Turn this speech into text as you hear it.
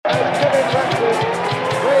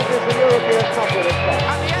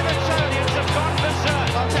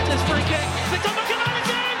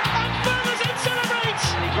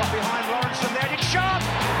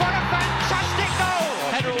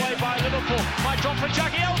Drop for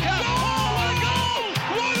Jagielka. Oh, what a goal!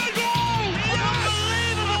 What a goal!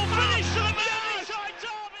 Unbelievable finish to the Merseyside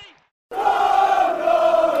derby!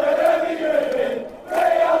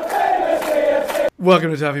 Welcome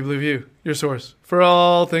to Toffee Blue View, your source for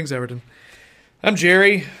all things Everton. I'm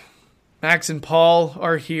Jerry. Max and Paul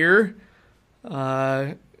are here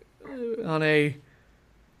on a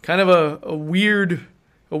kind of a weird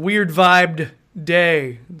vibed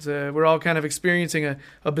day. We're all kind of experiencing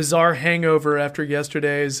a bizarre hangover after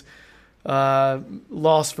yesterday's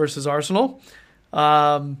loss versus Arsenal.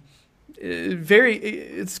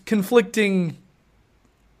 It's conflicting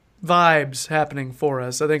vibes happening for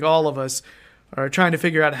us. I think all of us are trying to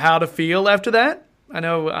figure out how to feel after that. I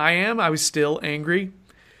know I am. I was still angry.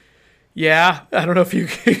 Yeah, I don't know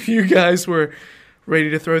if you guys were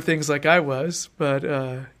ready to throw things like I was, but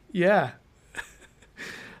yeah.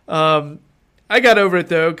 I got over it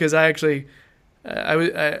though because I actually,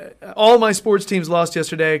 all my sports teams lost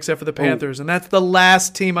yesterday except for the Panthers, and that's the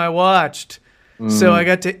last team I watched. So I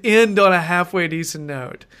got to end on a halfway decent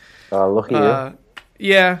note. Lucky you.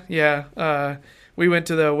 Yeah. We went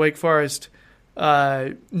to the Wake Forest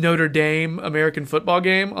Notre Dame American football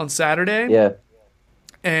game on Saturday. Yeah.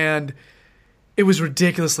 And it was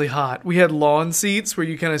ridiculously hot. We had lawn seats where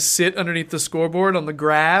you kind of sit underneath the scoreboard on the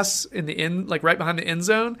grass in the end, like right behind the end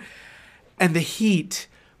zone. And the heat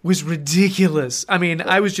was ridiculous. I mean,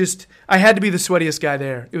 I had to be the sweatiest guy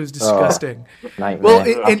there. It was disgusting. Nightmare. Well,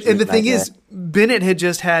 and the thing is, Bennett had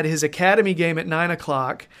just had his academy game at 9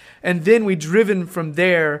 o'clock. And then we driven from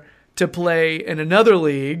there to play in another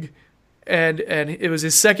league. And it was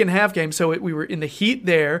his second half game, so we were in the heat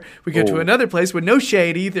there. We go to another place with no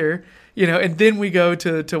shade either, and then we go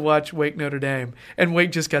to watch Wake Notre Dame, and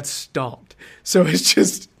Wake just got stomped. So it's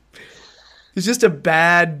just a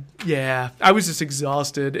bad, I was just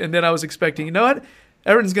exhausted, and then I was expecting, you know what?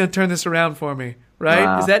 Everton's going to turn this around for me, right?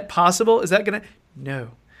 Nah. Is that possible? Is that going to?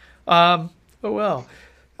 No. Oh well.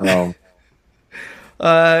 Oh.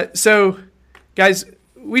 So, guys,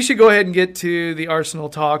 we should go ahead and get to the Arsenal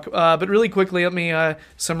talk, but really quickly, let me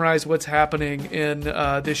summarize what's happening in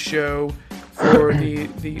this show for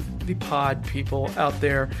the pod people out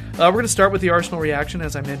there. We're going to start with the Arsenal reaction,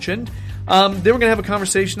 as I mentioned. Then we're going to have a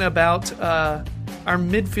conversation about our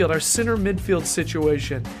center midfield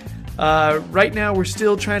situation. Right now, we're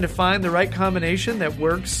still trying to find the right combination that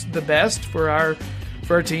works the best for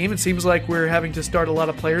our team. It seems like we're having to start a lot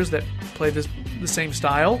of players that play the same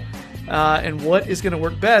style. And what is going to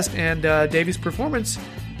work best. And Davies' performance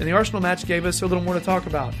in the Arsenal match gave us a little more to talk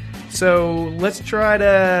about. So let's try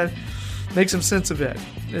to make some sense of it,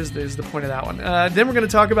 is the point of that one. Then we're going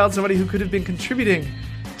to talk about somebody who could have been contributing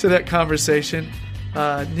to that conversation,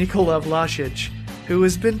 Nikola Vlasic, who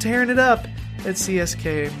has been tearing it up at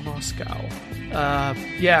CSKA Moscow.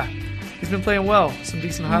 He's been playing well. Some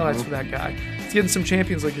decent highlights for that guy. He's getting some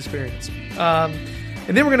Champions League experience. And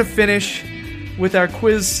then we're going to finish with our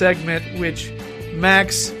quiz segment, which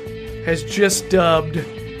Max has just dubbed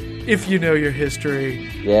If You Know Your History.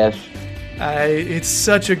 Yes. It's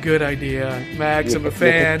such a good idea, Max. I'm a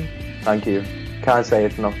fan. Thank you. Can't say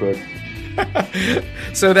it's not good.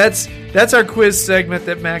 So that's our quiz segment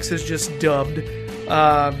that Max has just dubbed.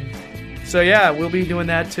 We'll be doing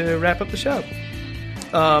that to wrap up the show.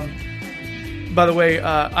 By the way,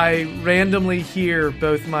 I randomly hear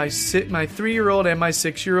both my 3-year-old and my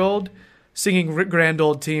 6-year-old singing Grand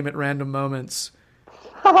Old Team at random moments.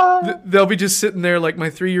 They'll be just sitting there, like my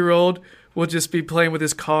 3-year-old will just be playing with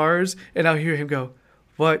his cars, and I'll hear him go,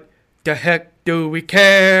 "What the heck do we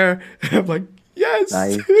care?" And I'm like, yes,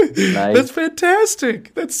 nice. That's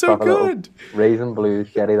fantastic. That's so Proper good. Raisin Blues,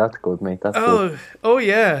 Jerry, that's good, mate. That's good. Oh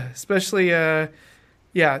yeah, especially that's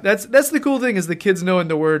the cool thing is the kids knowing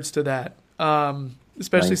the words to that.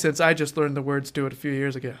 Especially Nice. since I just learned the words to it a few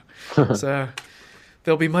years ago, so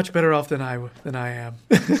they'll be much better off than I am.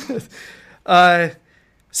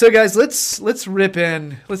 So guys, let's rip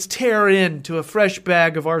in, let's tear into a fresh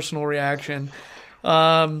bag of Arsenal reaction.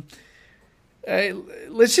 Let's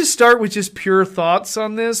just start with just pure thoughts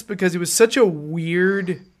on this because it was such a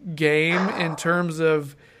weird game in terms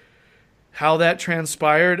of how that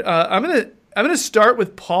transpired. I'm gonna start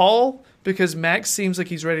with Paul because Max seems like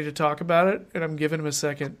he's ready to talk about it, and I'm giving him a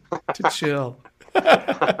second to chill.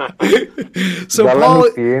 So Paul,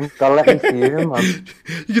 Gotta let me see him, man.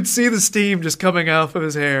 You can see the steam just coming off of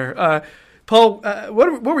his hair. Paul,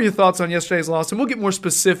 what were your thoughts on yesterday's loss? And we'll get more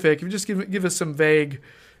specific. If you just give us some vague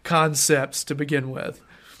concepts to begin with.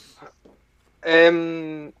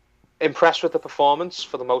 Impressed with the performance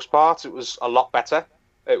for the most part. It was a lot better.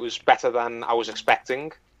 It was better than I was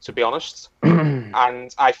expecting, to be honest.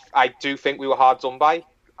 And I do think we were hard done by.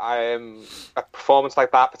 A performance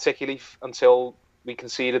like that, particularly until we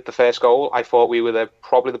conceded the first goal, I thought we were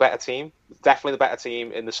probably the better team. Definitely the better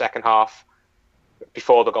team in the second half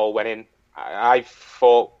before the goal went in. I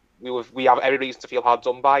thought we have every reason to feel hard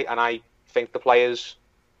done by, and I think the players,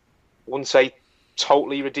 wouldn't say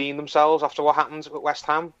totally redeemed themselves after what happened at West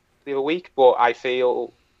Ham the other week, but I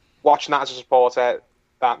feel, watching that as a supporter,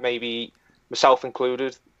 that maybe myself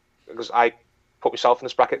included, because I put myself in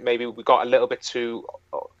this bracket, maybe we got a little bit too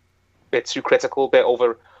critical, a bit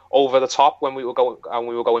over the top when we were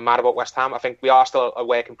going mad about West Ham. I think we are still a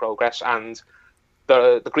work in progress, and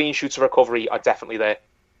the green shoots of recovery are definitely there,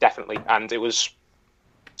 definitely. And it was,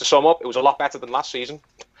 to sum up, it was a lot better than last season.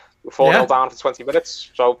 We were 4-0 down for 20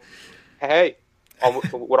 minutes, so hey,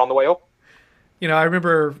 we're on the way up. You know, I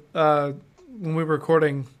remember when we were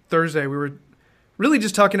recording Thursday, we were really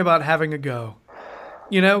just talking about having a go.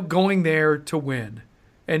 You know, going there to win.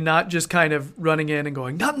 And not just kind of running in and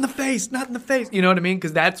going, not in the face. You know what I mean?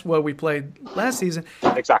 Because that's what we played last season.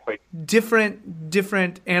 Exactly.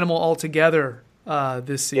 Different animal altogether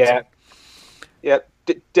this season. Yeah.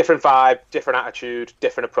 Different vibe, different attitude,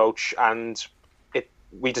 different approach, and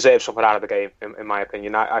we deserve something out of the game, in my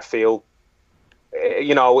opinion. I feel,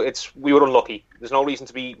 we were unlucky. There's no reason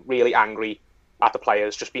to be really angry at the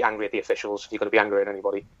players. Just be angry at the officials if you're going to be angry at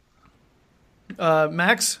anybody.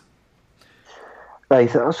 Max? Right,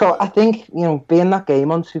 so I think, being that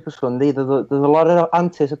game on Super Sunday, there's a lot of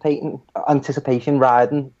anticipation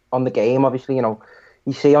riding on the game. Obviously,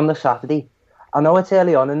 you see on the Saturday, I know it's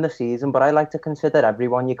early on in the season, but I like to consider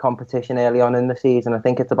everyone your competition early on in the season. I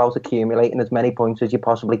think it's about accumulating as many points as you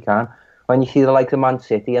possibly can. When you see the likes of Man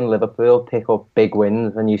City and Liverpool pick up big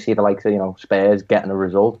wins, and you see the likes of, Spurs getting a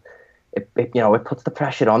result, it puts the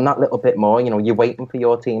pressure on that little bit more. You're waiting for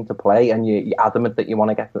your team to play, and you're adamant that you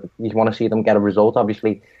want to see them get a result.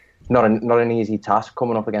 Obviously, not an easy task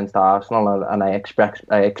coming up against Arsenal, and I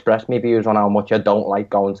expressed my views on how much I don't like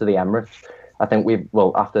going to the Emirates. I think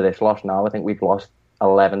after this loss now, I think we've lost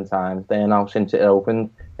 11 times there now since it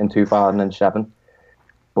opened in 2007.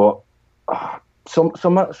 But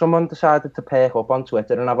someone decided to perk up on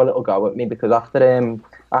Twitter and have a little go at me, because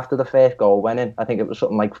after the first goal went in, I think it was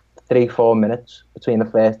something like 3-4 minutes between the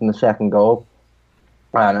first and the second goal,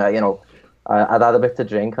 and I'd had a bit to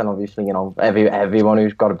drink, and obviously everyone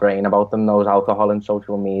who's got a brain about them knows alcohol and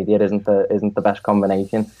social media isn't the best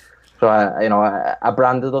combination. So I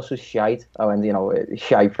branded us as shite. I went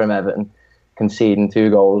shite from Everton, conceding 2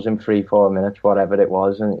 goals in 3-4 minutes, whatever it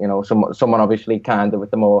was, and someone obviously kind of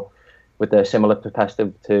with a similar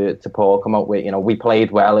perspective to Paul come out with, we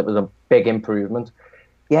played well, it was a big improvement.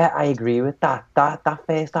 Yeah, I agree with that. That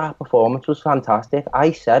first half performance was fantastic.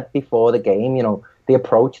 I said before the game, the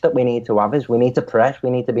approach that we need to have is we need to press, we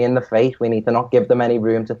need to be in the face, we need to not give them any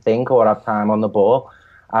room to think or have time on the ball.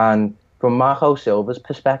 And from Marco Silva's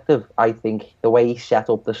perspective, I think the way he set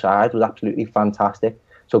up the side was absolutely fantastic.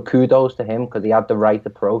 So kudos to him, because he had the right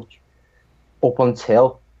approach up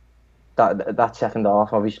until that second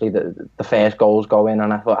half. Obviously, the first goals go in,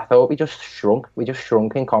 and I thought we just shrunk. We just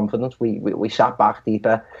shrunk in confidence. We sat back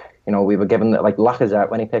deeper. We were given like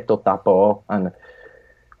Lacazette when he picked up that ball, and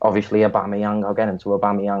obviously Aubameyang. I'll get into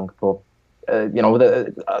Aubameyang, but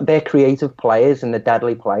they're creative players, and the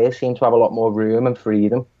deadly players seem to have a lot more room and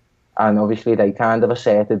freedom. And obviously, they kind of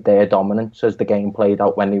asserted their dominance as the game played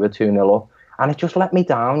out when they were 2-0 up. And it just let me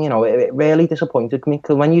down, it really disappointed me,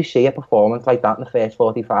 because when you see a performance like that in the first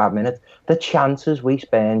 45 minutes, the chances we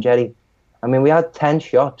spurned, Jerry, I mean, we had 10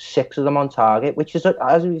 shots, 6 of them on target, which is,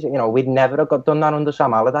 as we'd never have done that under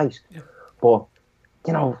Sam Allardyce. Yeah. But,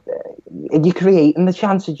 you're creating the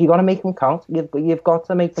chances, you've got to make them count. You've got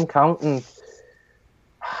to make them count, and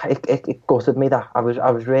it gutted me that. I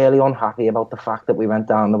was really unhappy about the fact that we went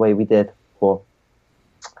down the way we did. But,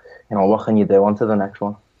 what can you do? On to the next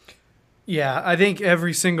one. Yeah, I think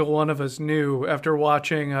every single one of us knew after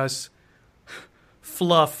watching us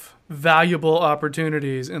fluff valuable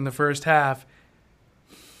opportunities in the first half.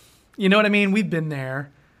 You know what I mean? We've been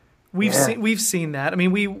there. We've seen that. I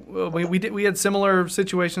mean, we had similar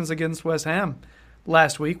situations against West Ham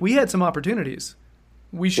last week. We had some opportunities.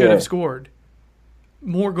 We should have scored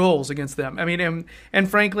more goals against them. I mean, and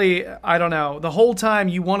frankly, I don't know. The whole time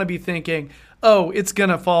you want to be thinking, "Oh, it's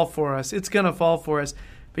gonna fall for us. It's gonna fall for us."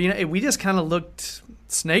 But, we just kind of looked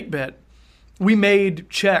snake bit. We made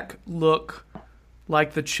Czech look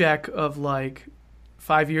like the Czech of,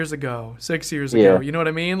 5 years ago, 6 years ago. You know what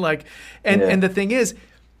I mean? And the thing is,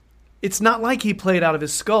 it's not like he played out of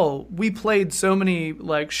his skull. We played so many,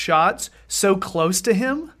 shots so close to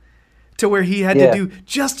him to where he had to do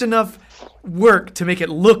just enough work to make it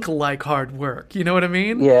look like hard work. You know what I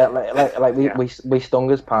mean? Yeah, we stung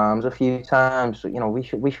his palms a few times. You know, we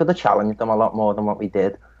should have challenged them a lot more than what we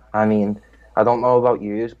did. I mean, I don't know about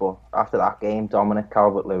yous, but after that game, Dominic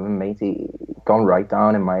Calvert-Lewin, mate, he gone right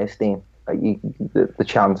down in my esteem. The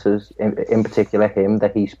chances, in particular him,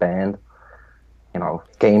 that he spanned, you know,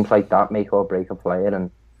 games like that make or break a player.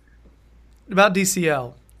 And about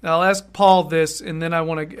DCL, I'll ask Paul this, and then I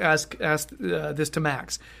want to ask this to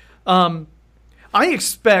Max. I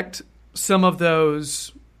expect some of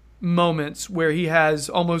those moments where he has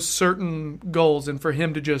almost certain goals, and for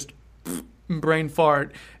him to just brain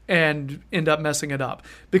fart and end up messing it up,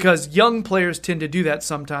 because young players tend to do that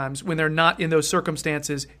sometimes when they're not in those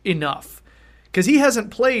circumstances enough. Because he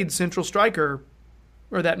hasn't played central striker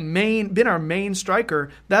or been our main striker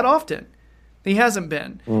that often. He hasn't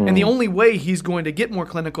been, and the only way he's going to get more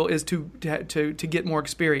clinical is to get more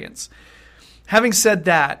experience. Having said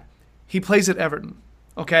that, he plays at Everton.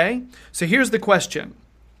 Okay, so here's the question.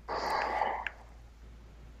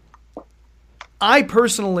 I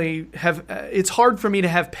personally have, it's hard for me to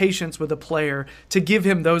have patience with a player to give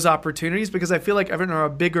him those opportunities, because I feel like Everton are a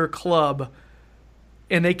bigger club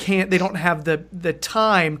and they don't have the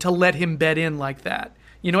time to let him bed in like that.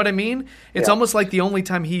 You know what I mean? It's almost like the only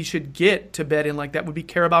time he should get to bed in like that would be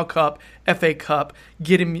Carabao Cup, FA Cup,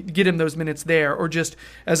 get him those minutes there, or just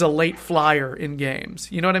as a late flyer in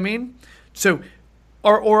games. You know what I mean? So,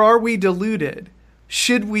 are we deluded?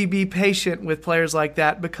 Should we be patient with players like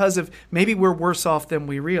that because of maybe we're worse off than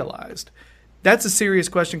we realized? That's a serious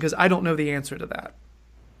question, because I don't know the answer to that.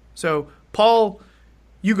 So, Paul,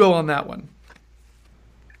 you go on that one.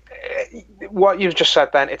 What you've just said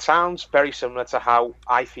then, it sounds very similar to how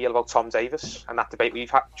I feel about Tom Davies and that debate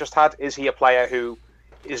we've just had. Is he a player who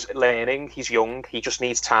is learning, he's young, he just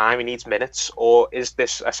needs time, he needs minutes? Or is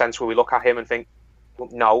this a sense where we look at him and think, well,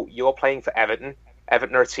 no, you're playing for Everton.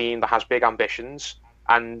 Everton are a team that has big ambitions,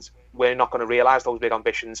 and we're not going to realise those big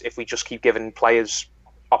ambitions if we just keep giving players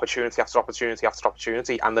opportunity after opportunity after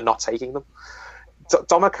opportunity, and they're not taking them.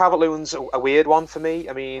 Dominic Calvert-Lewin's a weird one for me.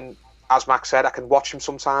 I mean, as Max said, I can watch him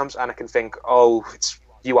sometimes and I can think, oh,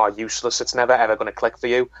 you are useless. It's never, ever going to click for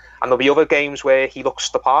you. And there'll be other games where he looks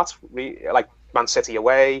the part, like Man City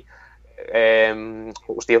away. There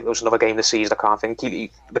was another game this season, I can't think.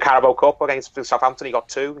 The Carabao Cup against Southampton, he got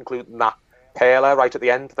 2, including that Perla right at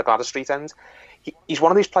the end, the Gladys Street end. He's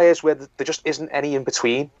one of these players where there just isn't any in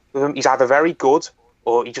between with him. He's either very good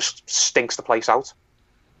or he just stinks the place out.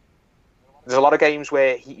 There's a lot of games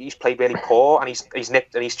where he's played really poor and he's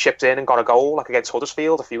nipped and he's chipped in and got a goal, like against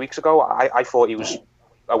Huddersfield a few weeks ago. I thought he was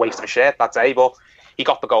a waste of a shirt that day, but he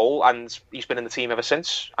got the goal and he's been in the team ever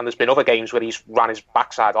since. And there's been other games where he's ran his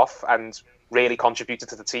backside off and really contributed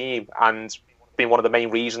to the team and been one of the main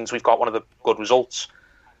reasons we've got one of the good results.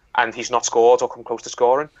 And he's not scored or come close to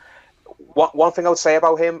scoring. One thing I would say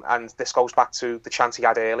about him, and this goes back to the chance he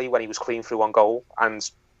had early when he was clean through on goal and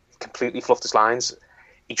completely fluffed his lines,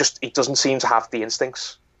 he doesn't seem to have the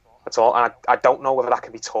instincts at all. And I don't know whether that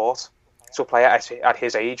can be taught to a player at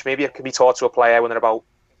his age. Maybe it can be taught to a player when they're about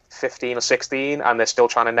 15 or 16 and they're still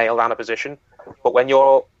trying to nail down a position. But when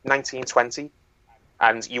you're 19, 20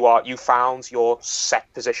 and you found your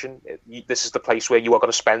set position, this is the place where you are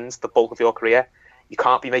going to spend the bulk of your career, you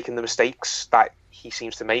can't be making the mistakes that he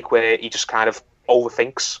seems to make, where he just kind of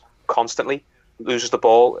overthinks constantly, loses the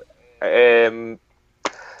ball.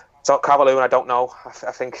 So Calvert-Lewin, I don't know.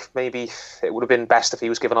 I think maybe it would have been best if he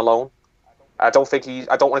was given a loan. I don't want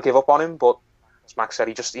to give up on him, but as Max said,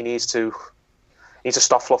 he needs to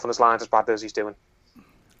stop fluffing his lines as bad as he's doing.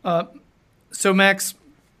 So Max,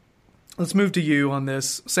 let's move to you on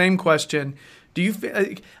this. Same question.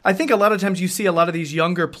 I think a lot of times you see a lot of these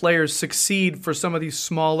younger players succeed for some of these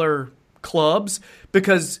smaller clubs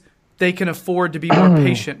because they can afford to be more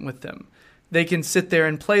patient with them. They can sit there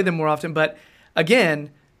and play them more often. But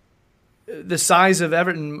again, the size of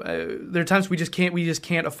Everton, there are times we just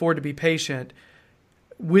can't afford to be patient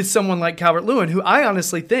with someone like Calvert-Lewin, who I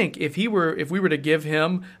honestly think if we were to give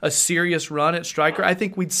him a serious run at striker, I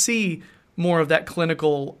think we'd see more of that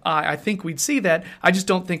clinical eye. I think we'd see that. I just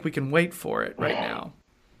don't think we can wait for it right now.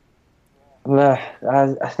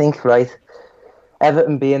 I think, right,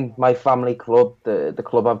 Everton being my family club, the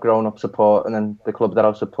club I've grown up supporting and the club that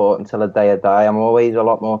I'll support until the day I die, I'm always a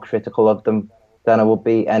lot more critical of them than I would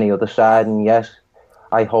be any other side. And yes,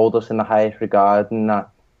 I hold us in the highest regard, and that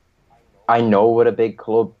I know we're a big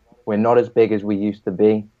club. We're not as big as we used to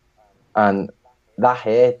be, and that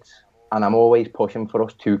hurts. And I'm always pushing for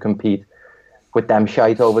us to compete with them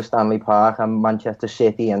shite over Stanley Park and Manchester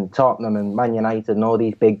City and Tottenham and Man United and all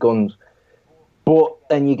these big guns. But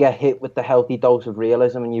then you get hit with the healthy dose of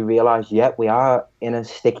realism, and you realise, yeah, we are in a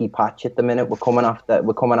sticky patch at the minute. We're coming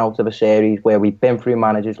out of a series where we've been through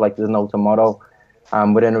managers like there's no tomorrow,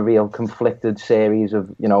 and we're in a real conflicted series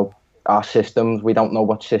of, you know, our systems. We don't know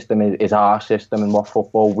what system is our system and what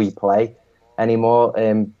football we play anymore.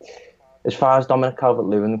 As far as Dominic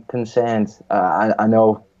Calvert-Lewin concerned, I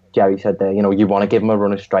know Jerry said there, you know, you want to give him a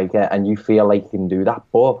run as striker, and you feel like you can do that,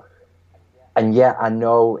 and yet I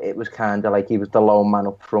know it was kind of like he was the lone man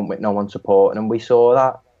up front with no one supporting him. We saw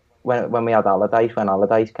that when we had Allardyce, when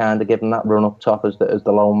Allardyce kind of gave him that run up top as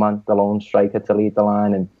the lone man, the lone striker to lead the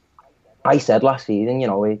line. And I said last season, you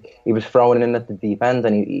know, he was thrown in at the deep end,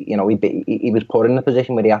 and he was put in a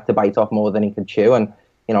position where he had to bite off more than he could chew. And,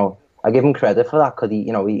 you know, I give him credit for that, because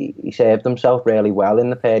he saved himself really well in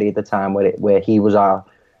the period of time where he was our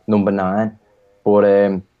number 9.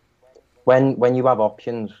 But when you have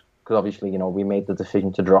options, because obviously, you know, we made the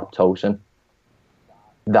decision to drop Tosin,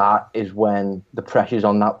 that is when the pressure's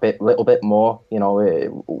on that little bit more. You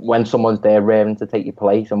know, when someone's there raring to take your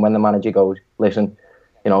place, and when the manager goes, listen,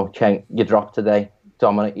 you know, Cenk, you dropped today.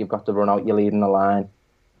 Dominic, you've got to run out, you're leading the line.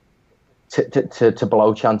 To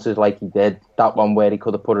blow chances like he did, that one where he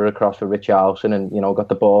could have put it across for Richarlison and, you know, got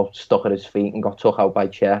the ball stuck at his feet and got took out by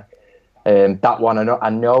Cech. That one, I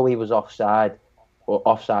know he was offside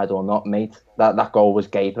or not, mate. That goal was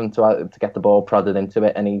gaping to get the ball prodded into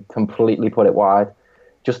it, and he completely put it wide.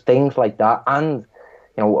 Just things like that. And,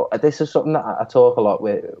 you know, this is something that I talk a lot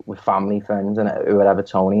with family, friends, and who are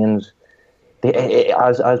Evertonians.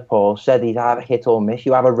 As Paul said, he's either hit or miss.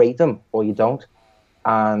 You either rate him or you don't.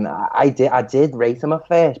 And I did rate him at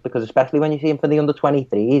first, because especially when you see him for the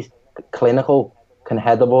under-23s, clinical, can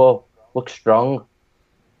head the ball, looks strong.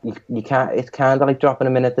 You can't. It's kind of like dropping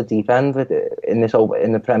him in at the deep end in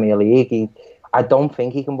the Premier League. I don't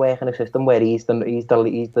think he can work in a system where he's the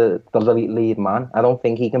lead man. I don't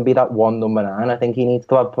think he can be that one number 9. I think he needs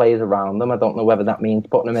to have players around him. I don't know whether that means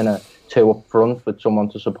putting him in a 2 up front with someone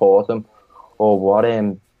to support him, or what.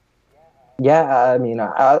 Yeah, I mean,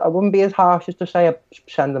 I wouldn't be as harsh as to say I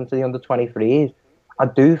send them to the under-23s. I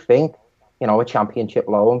do think, you know, a Championship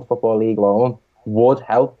loan, Football League loan, would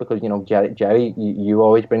help, because, you know, Jerry, you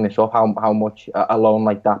always bring this up, how much a loan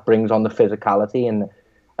like that brings on the physicality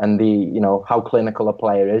and the, you know, how clinical a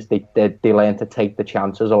player is. They learn to take the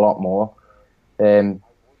chances a lot more.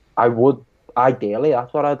 I would, ideally,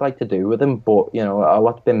 that's what I'd like to do with him, but, you know, a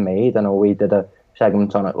lot's been made. I know we did a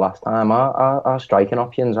segment on it last time. Our striking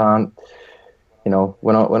options aren't, you know,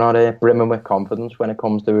 we're not brimming with confidence when it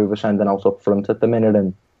comes to who we're sending out up front at the minute.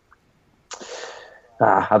 And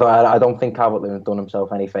I don't think Calvert-Lewin's done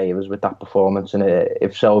himself any favours with that performance. And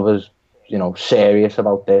if Silva's, you know, serious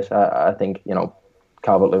about this, I think, you know,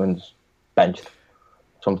 Calvert-Lewin's benched,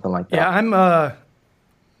 something like that. Yeah,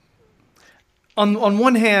 I'm on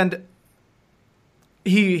one hand,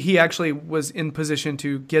 he actually was in position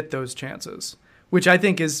to get those chances, which I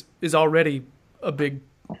think is already a big.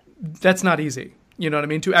 That's not easy. You know what I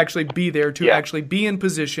mean? To actually be there, to actually be in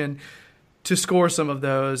position to score some of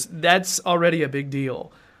those, that's already a big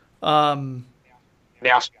deal. Niasse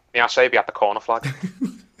be at the corner flag.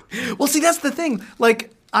 Well, see, that's the thing.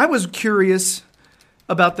 Like, I was curious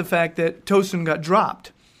about the fact that Tosun got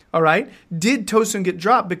dropped. All right? Did Tosun get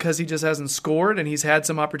dropped because he just hasn't scored and he's had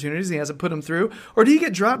some opportunities and he hasn't put them through? Or did he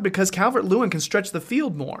get dropped because Calvert-Lewin can stretch the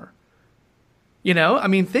field more? You know, I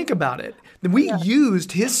mean, think about it. We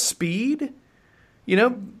used his speed, you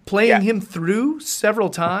know, playing him through several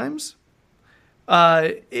times.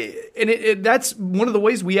 That's one of the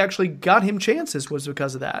ways we actually got him chances, was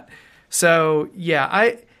because of that. So, yeah,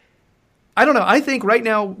 I don't know. I think right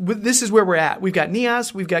now, this is where we're at. We've got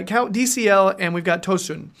Niasse, we've got DCL, and we've got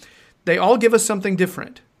Tosun. They all give us something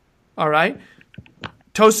different. All right?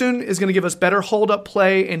 Tosun is going to give us better hold-up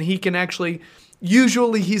play, and he can actually,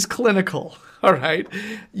 usually he's clinical. All right.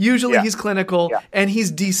 Usually he's clinical and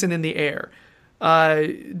he's decent in the air.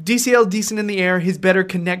 DCL decent in the air. He's better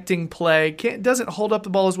connecting play. Doesn't hold up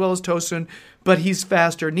the ball as well as Tosun, but he's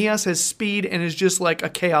faster. Niasse has speed and is just like a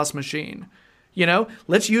chaos machine. You know,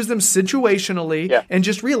 let's use them situationally and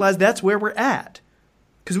just realize that's where we're at.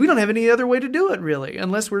 Because we don't have any other way to do it, really,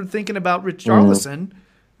 unless we're thinking about Richarlison,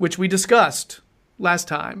 which we discussed last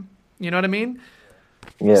time. You know what I mean?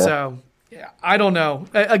 Yeah. So, yeah, I don't know.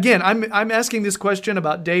 Again, I'm asking this question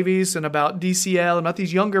about Davies and about DCL and about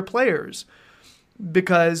these younger players,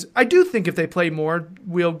 because I do think if they play more,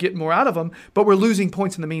 we'll get more out of them, but we're losing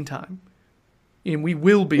points in the meantime. And we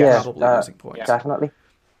will be probably losing points. Definitely.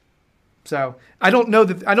 So I don't know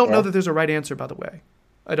that there's a right answer, by the way.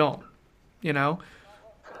 I don't. You know?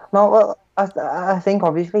 No, well, I think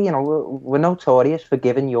obviously, you know, we're notorious for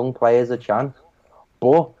giving young players a chance.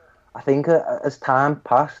 But I think as time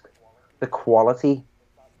passed, the quality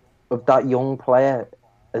of that young player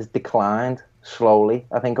has declined slowly.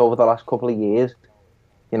 I think over the last couple of years,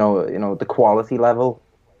 you know, the quality level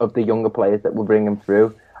of the younger players that we're bringing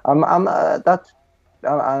through. I'm not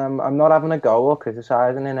having a go or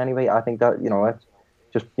criticising in any way. I think that, you know, it's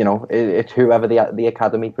just, you know, it's whoever the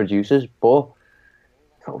academy produces. But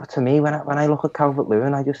to me, when I look at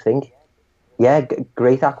Calvert-Lewin, I just think, yeah,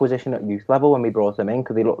 great acquisition at youth level when we brought him in,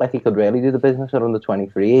 because he looked like he could really do the business at under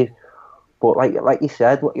 23s. But like you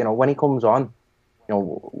said, you know, when he comes on, you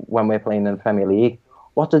know, when we're playing in the Premier League,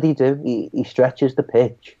 what did he do? He stretches the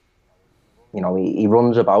pitch. You know, he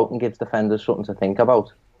runs about and gives defenders something to think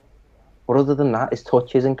about. But other than that, his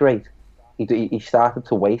touch isn't great. He started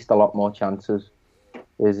to waste a lot more chances.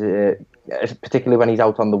 Particularly when he's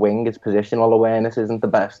out on the wing, his positional awareness isn't the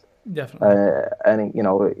best. Definitely. And, you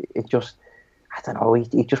know, it just, I don't know,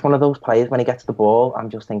 he's just one of those players, when he gets the ball, I'm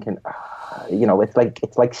just thinking, you know, it's like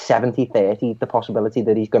 70-30, the possibility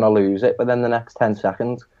that he's going to lose it within the next 10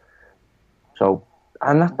 seconds. So,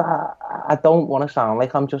 and I don't want to sound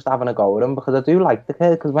like I'm just having a go at him, because I do like the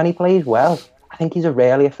kid, because when he plays well, I think he's a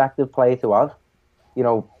really effective player to have. You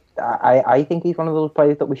know, I think he's one of those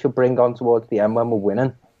players that we should bring on towards the end when we're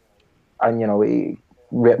winning. And, you know, he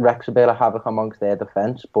wrecks a bit of havoc amongst their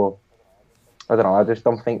defence, but I don't know, I just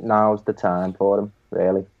don't think now's the time for him,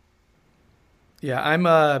 really. Yeah, I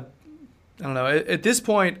don't know. At this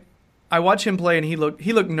point, I watch him play, and he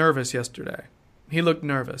looked nervous yesterday. He looked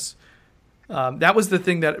nervous. That was the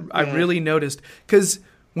thing that I really noticed, because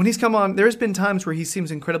when he's come on, there's been times where he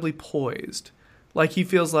seems incredibly poised. Like he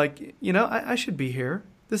feels like, you know, I should be here.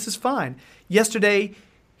 This is fine. Yesterday,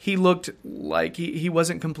 he looked like he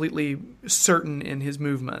wasn't completely certain in his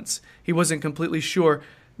movements. He wasn't completely sure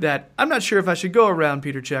that, I'm not sure if I should go around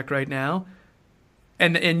Peter Cech right now.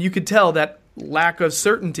 And you could tell that lack of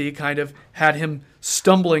certainty kind of had him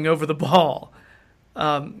stumbling over the ball.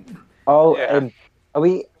 Are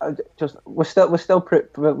we we're still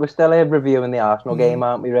reviewing the Arsenal game,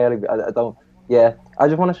 aren't we? Really, I don't. Yeah, I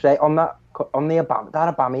just want to say on that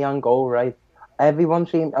Aubameyang goal, right? Everyone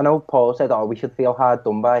seemed. I know Paul said, "Oh, we should feel hard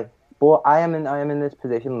done by," but I am in this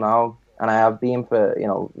position now, and I have been for, you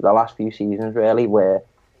know, the last few seasons, really, where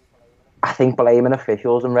I think blaming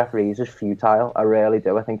officials and referees is futile. I really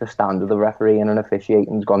do. I think the standard of refereeing and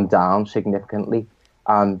officiating has gone down significantly,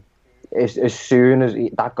 and as soon as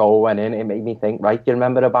that goal went in, it made me think, right, do you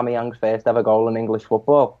remember Aubameyang's first ever goal in English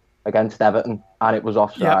football against Everton? And it was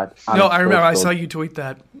offside. Yeah. No, I remember. I saw you tweet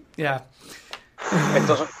that. Yeah.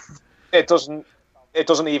 It doesn't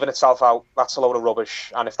even itself out. That's a load of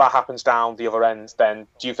rubbish. And if that happens down the other end, then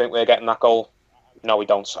do you think we're getting that goal? No, we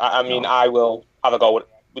don't. I mean, I will have a go at it.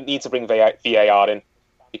 We need to bring VAR in,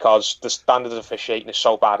 because the standard of officiating is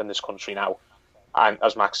so bad in this country now. And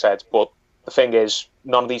as Max said, but the thing is,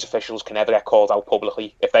 none of these officials can ever get called out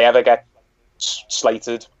publicly. If they ever get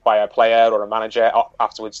slated by a player or a manager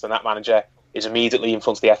afterwards, then that manager is immediately in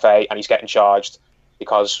front of the FA and he's getting charged,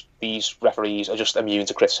 because these referees are just immune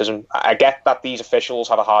to criticism. I get that these officials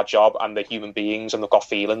have a hard job and they're human beings and they've got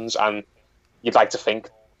feelings, and you'd like to think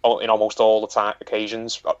in almost all the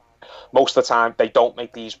occasions, most of the time, they don't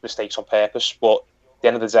make these mistakes on purpose. But at the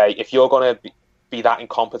end of the day, if you're going to be that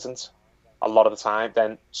incompetent a lot of the time,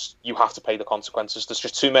 then you have to pay the consequences. There's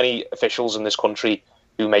just too many officials in this country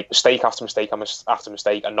who make mistake after mistake after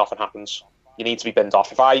mistake, and nothing happens. You need to be binned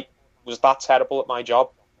off. If I was that terrible at my job,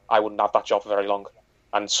 I wouldn't have that job for very long.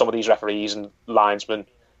 And some of these referees and linesmen,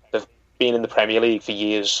 they've been in the Premier League for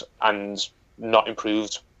years and not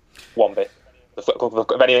improved one bit. If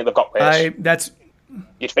anything, they've got worse.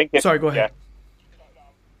 You'd think. Sorry, go ahead. Yeah.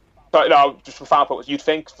 But no, just from final point, you'd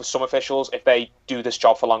think for some officials, if they do this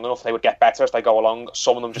job for long enough, they would get better as they go along.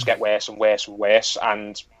 Some of them just get worse and worse and worse,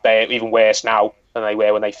 and they're even worse now than they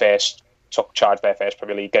were when they first took charge of their first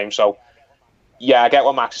Premier League game. So, yeah, I get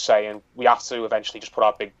what Max is saying. We have to eventually just put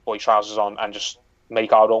our big boy trousers on and just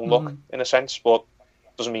make our own look, in a sense. But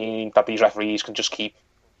it doesn't mean that these referees can just keep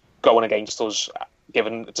going against us,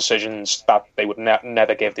 given decisions that they would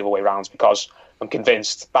never give the other way around, because I'm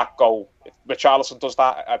convinced that goal, if Richarlison does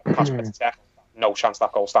that at Tech, no chance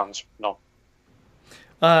that goal stands. No.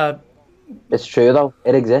 It's true, though.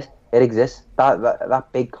 It exists. That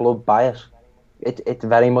big club bias, it's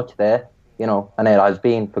very much there, you know, and it has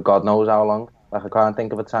been for God knows how long. Like, I can't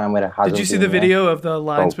think of a time where it hasn't. Did you see the video of the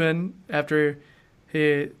linesman after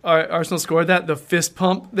Arsenal scored that, the fist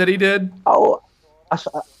pump that he did? Oh,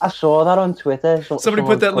 I saw that on Twitter. Somebody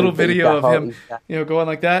put that little video of him, you know, going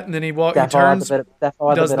like that, and then he turns,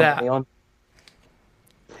 does that.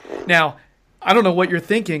 Now, I don't know what you're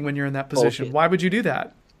thinking when you're in that position. Why would you do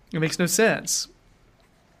that? It makes no sense.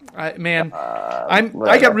 I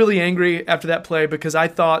whatever. got really angry after that play because I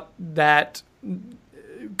thought that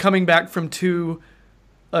coming back from 2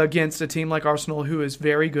 against a team like Arsenal, who is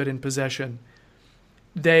very good in possession,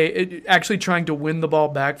 actually trying to win the ball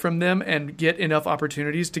back from them and get enough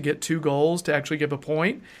opportunities to get 2 goals to actually give a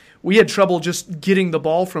point. We had trouble just getting the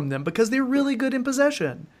ball from them because they're really good in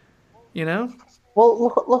possession. You know? Well,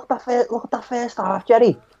 look at that first half,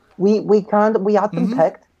 Jerry. We had them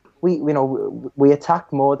picked. We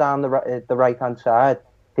attacked more down the right hand side.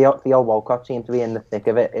 Theo Walcott seemed to be in the thick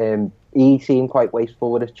of it. He seemed quite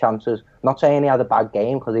wasteful with his chances. Not saying he had a bad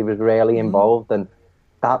game because he was really involved, and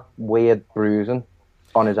that weird bruising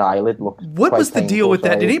on his eyelid looked. What quite was the deal painful, with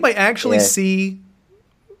that? so Did anybody actually see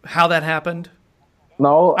how that happened?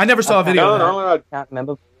 No, I never saw a video. I can't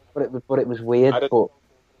remember, but it was weird. But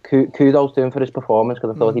kudos to him for his performance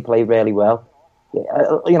because I thought he played really well.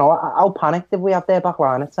 How panicked did we have their back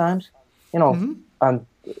line at times? And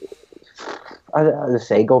as I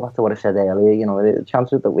say, go back to what I said earlier. The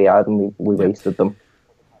chances that we had and we wasted them,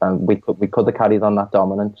 and we could have carried on that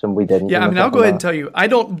dominance and we didn't. Yeah, I'll go ahead and tell you, I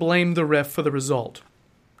don't blame the ref for the result.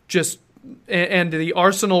 And the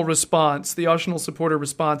Arsenal response, the Arsenal supporter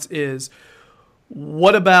response is,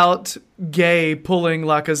 what about Gay pulling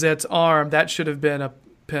Lacazette's arm? That should have been a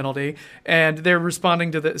penalty. And they're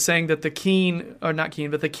responding to saying that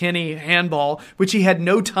the Kenny handball, which he had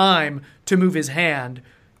no time to move his hand,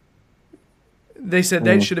 they said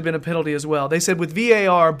that should have been a penalty as well. They said with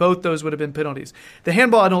VAR, both those would have been penalties. The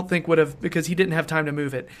handball I don't think would have, because he didn't have time to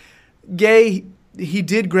move it. Gay, he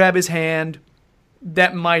did grab his hand.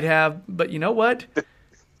 That might have, but you know what?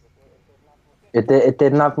 It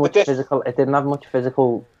didn't have much physical. It didn't have much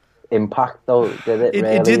physical impact, though, did it?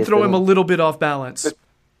 It did throw him a little bit off balance.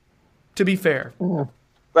 To be fair.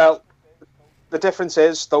 Well, the difference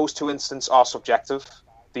is those 2 incidents are subjective.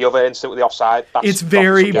 The other incident with the offside, it's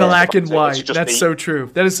very black and white. That's so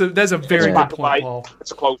true. That's a very good point, Paul.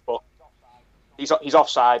 It's a close book. He's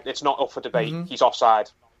offside. It's not up for debate. He's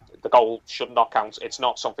offside. The goal should not count. It's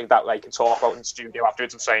not something that they can talk about in the studio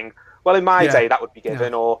afterwards and saying, well, in my day that would be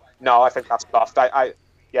given, or no, I think that's soft.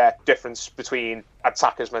 Difference between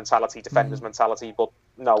attackers' mentality, defenders' mentality, but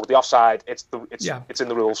no, the offside, it's in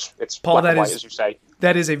the rules. It's Paul, black and white, as you say.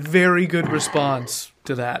 That is a very good response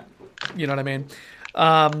to that. You know what I mean?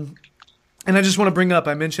 And I just want to bring up,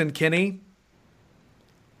 I mentioned Kenny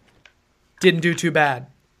didn't do too bad.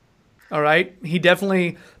 All right, he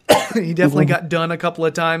definitely got done a couple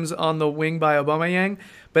of times on the wing by Aubameyang,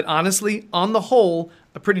 but honestly, on the whole,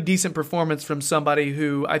 a pretty decent performance from somebody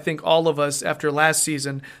who I think all of us after last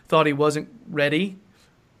season thought he wasn't ready,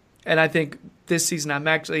 and I think this season I'm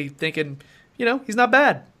actually thinking, he's not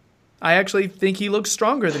bad. I actually think he looks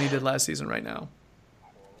stronger than he did last season right now.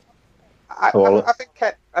 I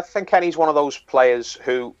think Kenny's one of those players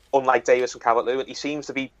who, unlike Davis and Calvert-Lewin, he seems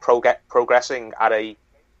to be progressing at a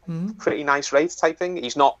pretty nice rate type thing.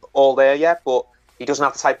 He's not all there yet, but he doesn't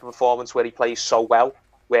have the type of performance where he plays so well,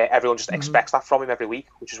 where everyone just expects that from him every week,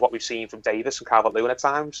 which is what we've seen from Davis and Calvert-Lewin at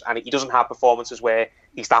times. And he doesn't have performances where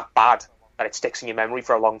he's that bad that it sticks in your memory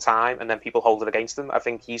for a long time and then people hold it against him. I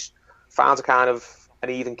think he's found a kind of an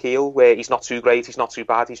even keel where he's not too great, he's not too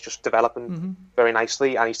bad, he's just developing very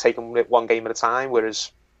nicely, and he's taking it one game at a time,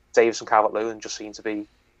 whereas Davis and Calvert-Lewin just seem to be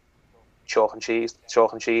chalk and cheese,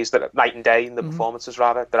 that night and day in the performances,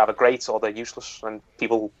 rather. They're either great or they're useless, and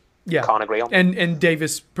people can't agree on. And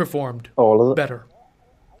Davis performed all of it better.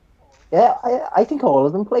 Yeah, I think all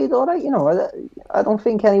of them played all right. I don't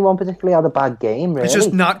think anyone particularly had a bad game, really. It's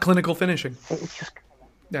just not clinical finishing. It's just...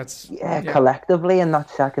 That's collectively in that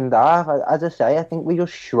second half, as I say, I think we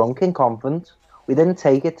just shrunk in confidence. We didn't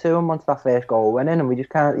take it to them once that first goal went in, and we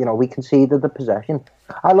just can't, we conceded the possession.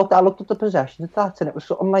 I looked at the possession stats, and it was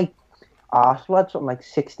something like Arsenal had something like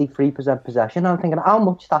 63% possession. I'm thinking, how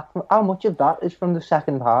much of that is from the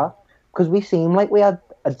second half? Because we seemed like we had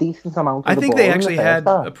a decent amount of the ball. I think they actually the had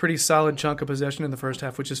half. a pretty solid chunk of possession in the first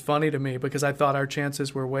half, which is funny to me because I thought our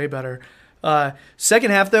chances were way better. Second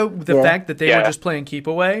half, though, the fact that they were just playing keep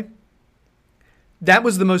away, that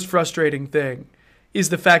was the most frustrating thing, is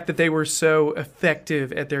the fact that they were so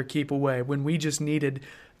effective at their keep away when we just needed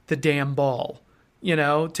the damn ball,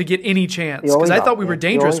 to get any chance. Because I thought we were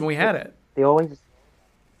dangerous when we had it. They always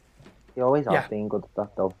have been good at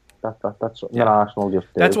that, though. That's something that Arsenal just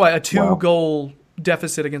do. That's why a 2-goal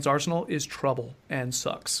deficit against Arsenal is trouble and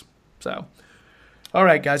sucks. So... all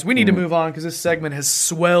right, guys, we need to move on because this segment has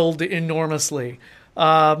swelled enormously.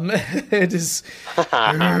 It is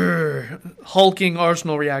hulking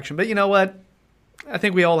Arsenal reaction. But you know what? I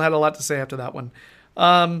think we all had a lot to say after that one.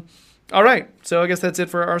 All right, so I guess that's it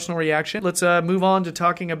for our Arsenal reaction. Let's move on to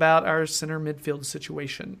talking about our center midfield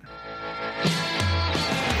situation.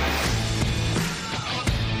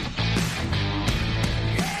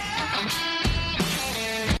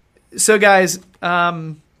 So, guys,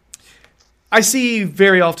 I see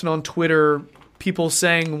very often on Twitter people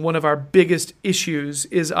saying one of our biggest issues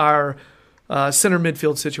is our center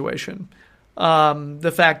midfield situation.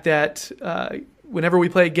 The fact that whenever we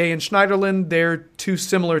play Gay and Schneiderlin, they're two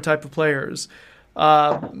similar type of players.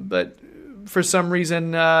 But for some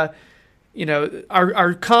reason, our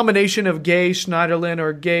combination of Gay Schneiderlin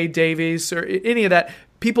or Gay Davies or any of that,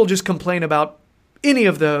 people just complain about any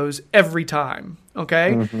of those every time.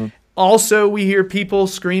 Okay? Mm-hmm. Also, we hear people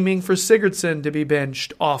screaming for Sigurdsson to be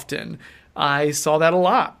benched often. I saw that a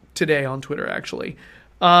lot today on Twitter, actually.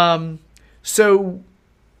 So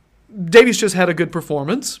Davies just had a good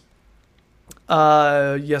performance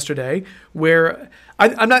yesterday, where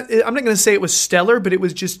I'm not going to say it was stellar, but it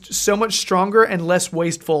was just so much stronger and less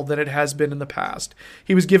wasteful than it has been in the past.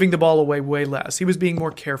 He was giving the ball away way less. He was being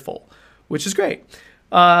more careful, which is great.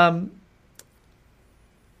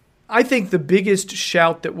 I think the biggest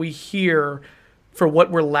shout that we hear for what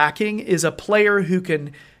we're lacking is a player who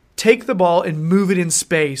can take the ball and move it in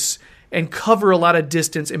space and cover a lot of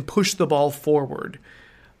distance and push the ball forward.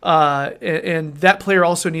 And that player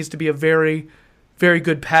also needs to be a very, very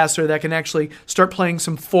good passer that can actually start playing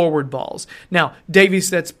some forward balls. Now, Davies,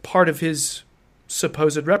 that's part of his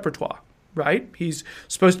supposed repertoire, right? He's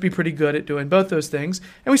supposed to be pretty good at doing both those things.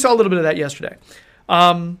 And we saw a little bit of that yesterday.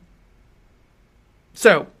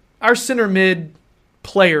 So our center mid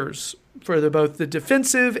players for both the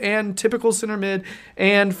defensive and typical center mid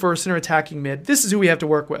and for center attacking mid, this is who we have to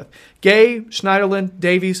work with. Gay, Schneiderlin,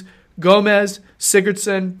 Davies, Gomez,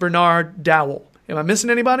 Sigurdsson, Bernard, Dowell. Am I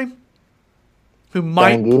missing anybody? Who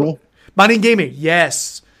might? Baningimi,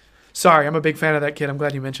 yes. Sorry, I'm a big fan of that kid. I'm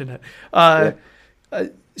glad you mentioned it.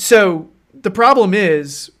 So the problem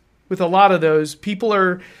is, with a lot of those, people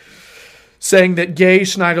are saying that Gay,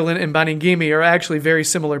 Schneiderlin, and Baningimi are actually very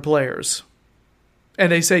similar players.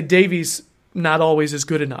 And they say Davies not always is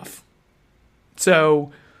good enough.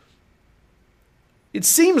 So it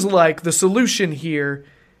seems like the solution here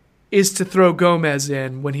is to throw Gomez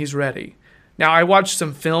in when he's ready. Now, I watched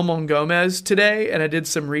some film on Gomez today, and I did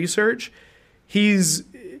some research. He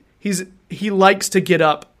likes to get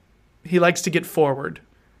up. He likes to get forward.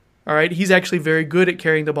 All right, he's actually very good at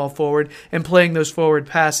carrying the ball forward and playing those forward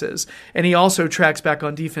passes. And he also tracks back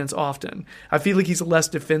on defense often. I feel like he's less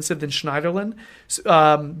defensive than Schneiderlin,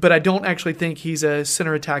 but I don't actually think he's a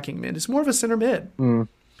center attacking mid. It's more of a center mid.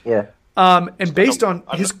 Yeah. And based on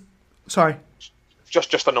his... Sorry.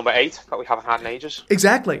 Just the number 8 that we haven't had in ages.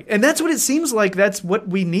 Exactly. And that's what it seems like. That's what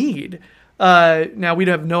we need. Now, we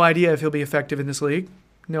have no idea if he'll be effective in this league.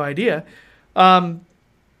 No idea.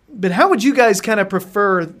 But how would you guys kind of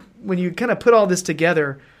prefer, when you kind of put all this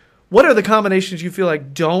together, what are the combinations you feel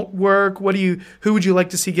like don't work? Who would you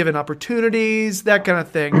like to see given opportunities? That kind of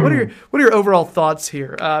thing. What are your overall thoughts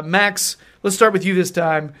here? Max, let's start with you this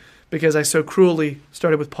time, because I so cruelly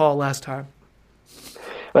started with Paul last time.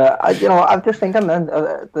 Well, I'm just thinking then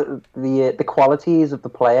the qualities of the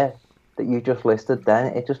player that you just listed.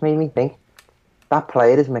 Then it just made me think that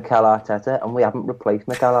player is Mikel Arteta, and we haven't replaced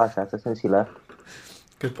Mikel Arteta since he left.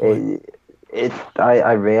 Good point.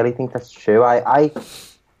 I really think that's true. I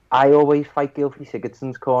always fight Gylfi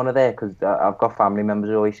Sigurdsson's corner there, because I've got family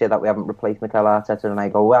members who always say that we haven't replaced Mikel Arteta, and I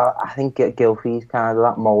go, well, I think Gylfi's kind of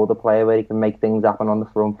that moulder player where he can make things happen on the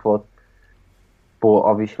front foot. But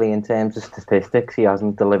obviously, in terms of statistics, he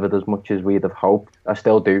hasn't delivered as much as we'd have hoped. I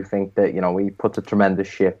still do think that he puts a tremendous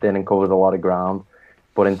shift in and covers a lot of ground.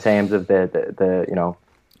 But in terms of the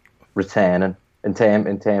returning, in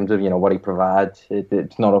terms of what he provides,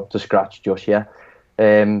 it's not up to scratch just yet.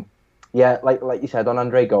 Like you said on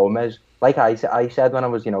Andre Gomez, like I said when I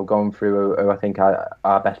was going through who I think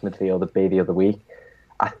our best midfielder would be the other week.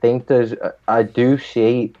 I do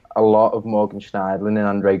see a lot of Morgan Schneiderlin and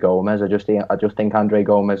Andre Gomez. I just think Andre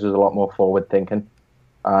Gomez is a lot more forward thinking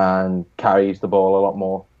and carries the ball a lot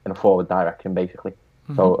more in a forward direction, basically.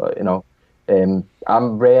 Mm-hmm. So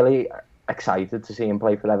I'm really excited to see him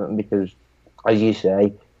play for Everton, because, as you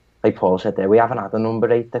say, like Paul said there, we haven't had a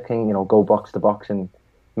number 8 that can go box to box and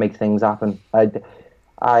make things happen. I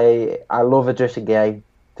love Idrissa Gueye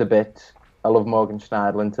to bits. I love Morgan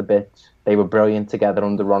Schneiderlin to bits. They were brilliant together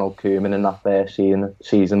under Ronald Koeman in that first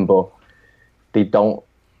season, but they don't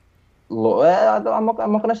look. I'm not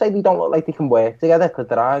going to say they don't look like they can work together, because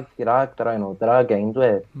there are games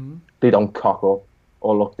where they don't cock up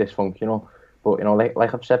or look dysfunctional. But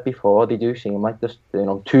like I've said before, they do seem like just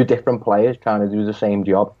two different players trying to do the same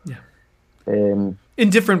job. Yeah. In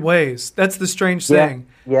different ways. That's the strange Yeah, thing.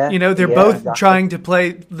 yeah, You know, they're yeah, both exactly. trying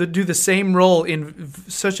to do the same role in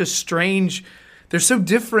such a strange. They're so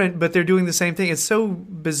different, but they're doing the same thing. It's so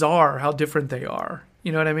bizarre how different they are.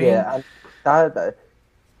 You know what I mean? Yeah, and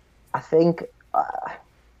I think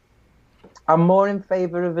I'm more in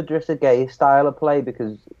favour of Idrissa Gueye style of play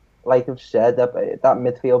because, like I've said, that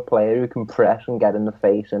midfield player who can press and get in the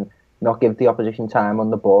face and not give the opposition time on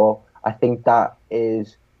the ball. I think that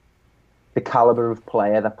is the calibre of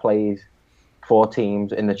player that plays for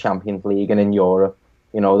teams in the Champions League and in Europe.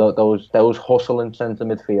 You know, those hustling centre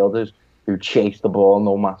midfielders who chase the ball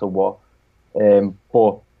no matter what.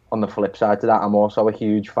 But on the flip side to that, I'm also a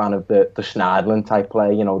huge fan of the Schneiderlin type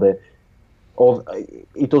play. You know,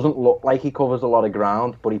 he doesn't look like he covers a lot of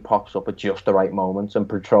ground, but he pops up at just the right moments and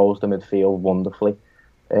patrols the midfield wonderfully.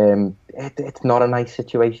 It's not a nice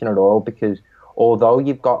situation at all because although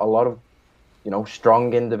you've got a lot of, you know,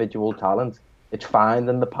 strong individual talent, it's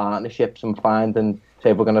finding the partnerships and finding,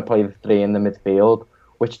 say, if we're going to play the three in the midfield,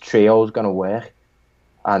 which trio is going to work.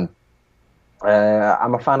 And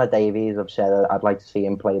I'm a fan of Davies. I've said I'd like to see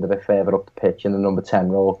him played a bit further up the pitch in the number 10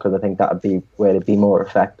 role because I think that would be where it'd be more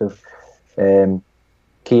effective.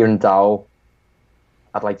 Kieran Dowell,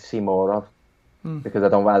 I'd like to see more of because I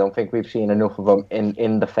don't think we've seen enough of him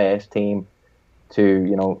in the first team to,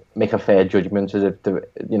 you know, make a fair judgment as if to,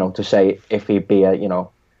 you know, to say if he'd be a, you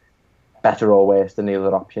know, better or worse than the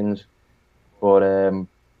other options. But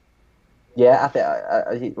yeah,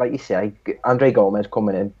 I think like you say, Andre Gomez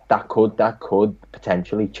coming in, that could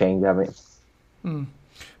potentially change everything.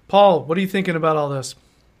 Paul, what are you thinking about all this?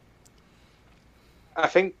 I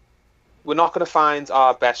think we're not going to find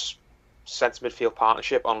our best centre midfield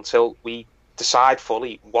partnership until we decide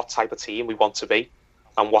fully what type of team we want to be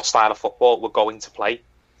and what style of football we're going to play.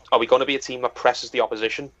 Are we going to be a team that presses the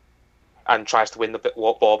opposition and tries to win the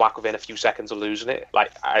ball back within a few seconds of losing it?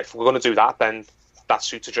 Like, if we're going to do that, then that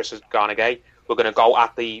suits Idrissa Gana. We're going to go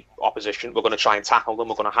at the opposition. We're going to try and tackle them.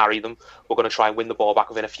 We're going to harry them. We're going to try and win the ball back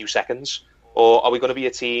within a few seconds. Or are we going to be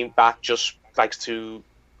a team that just likes to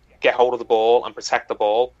get hold of the ball and protect the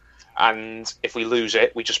ball, and if we lose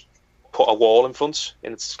it, we just put a wall in front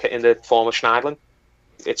in the form of Schneiderlin?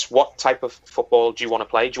 It's what type of football do you want to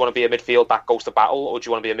play? Do you want to be a midfield that goes to battle, or do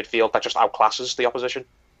you want to be a midfield that just outclasses the opposition?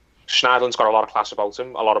 Schneiderlin's got a lot of class about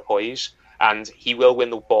him, a lot of poise, and he will win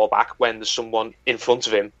the ball back when there's someone in front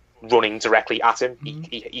of him running directly at him.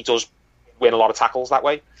 He does win a lot of tackles that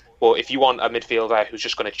way. But if you want a midfielder who's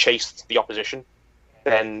just going to chase the opposition,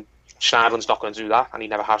 then Schneiderlin's not going to do that, and he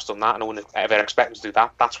never has done that, and no one ever expects him to do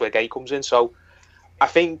that. That's where Gueye comes in. So I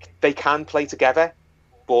think they can play together,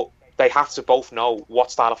 but they have to both know what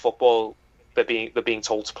style of football they're being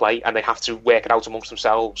told to play, and they have to work it out amongst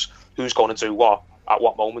themselves who's going to do what at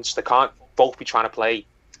what moments. They can't both be trying to play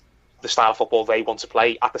the style of football they want to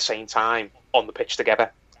play at the same time on the pitch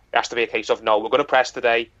together. It has to be a case of, no, we're going to press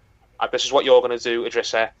today. This is what you're going to do,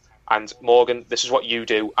 Idrissa, and Morgan, this is what you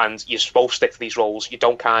do, and you're supposed to stick to these roles. You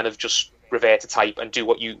don't kind of just revert to type and do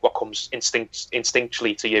what comes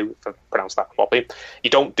instinctually to you, if I pronounce that properly. You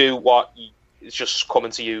don't do what is just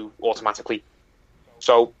coming to you automatically.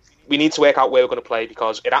 So we need to work out where we're going to play,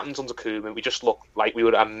 because it happened under Koeman. We just looked like we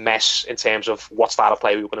were a mess in terms of what style of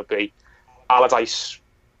play we were going to be. Allardyce,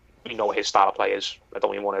 we know what his style of play is. I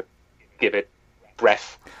don't even want to give it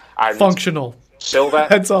breath. And functional. Silva.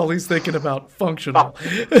 That's all he's thinking about. Functional.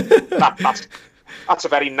 That's a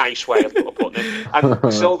very nice way of putting it.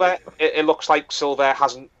 And Silva, it looks like Silva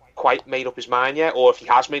hasn't quite made up his mind yet, or if he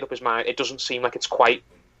has made up his mind, it doesn't seem like it's quite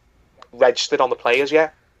registered on the players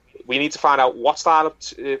yet. We need to find out what style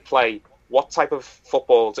of play, what type of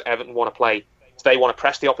football does Everton want to play. Do they want to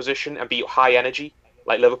press the opposition and be high energy,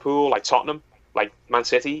 like Liverpool, like Tottenham, like Man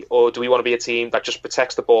City, or do we want to be a team that just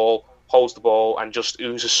protects the ball, holds the ball, and just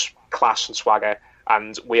oozes class and swagger,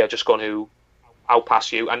 and we are just going to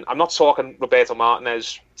outpass you? And I'm not talking Roberto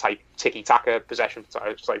Martinez type tiki-taka possession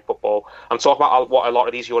type football. I'm talking about what a lot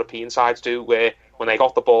of these European sides do, where when they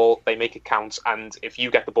got the ball, they make it count, and if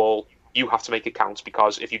you get the ball, you have to make it count,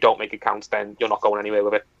 because if you don't make it count, then you're not going anywhere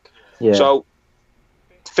with it. Yeah. So,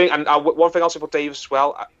 one thing I'll say about Davis as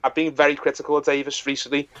well, I've been very critical of Davis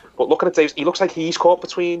recently, but looking at Davis, he looks like he's caught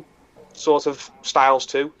between sort of styles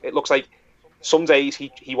too. It looks like some days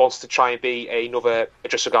he wants to try and be another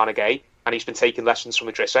Idrissa Gana Gueye, and he's been taking lessons from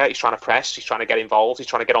Idrissa. He's trying to press, he's trying to get involved, he's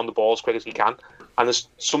trying to get on the ball as quick as he can. And there's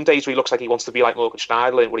some days where he looks like he wants to be like Morgan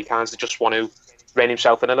Schneiderlin, where he kind of just want to rein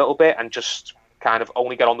himself in a little bit and just kind of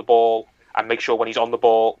only get on the ball and make sure when he's on the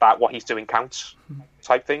ball that what he's doing counts,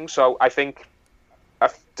 type thing. So I think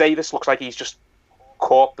Davis looks like he's just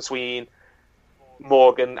caught between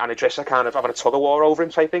Morgan and Idrissa kind of having a tug of war over him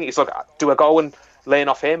type thing. He's like, do I go and learn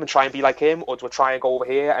off him and try and be like him, or do I try and go over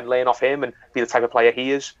here and learn off him and be the type of player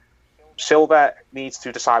he is? Silva needs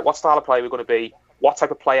to decide what style of player we're going to be, what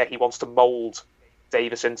type of player he wants to mould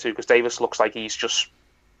Davis into, because Davis looks like he's just,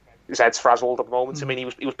 his head's frazzled at the moment. I mean,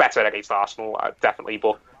 he was better against Arsenal, definitely,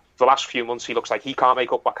 but for the last few months he looks like he can't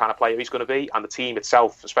make up what kind of player he's going to be, and the team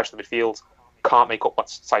itself, especially the midfield, can't make up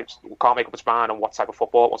its mind on what type of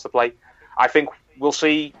football it wants to play. I think we'll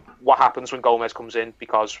see what happens when Gomez comes in,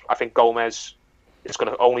 because I think Gomez is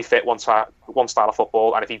going to only fit one style of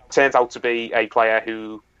football, and if he turns out to be a player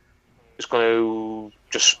who is going to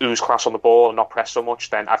just ooze class on the ball and not press so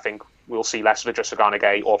much, then I think we'll see less of Idrissa Gana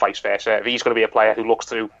Gueye, or vice versa. If he's going to be a player who looks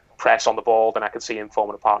to press on the ball, then I can see him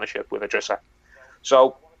forming a partnership with Idrissa.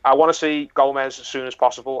 So I want to see Gomez as soon as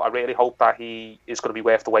possible. I really hope that he is going to be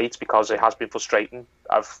worth the wait, because it has been frustrating.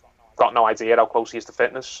 I've got no idea how close he is to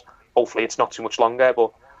fitness. Hopefully it's not too much longer,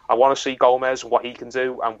 but I want to see Gomez and what he can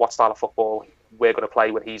do and what style of football we're going to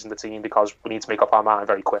play when he's in the team, because we need to make up our mind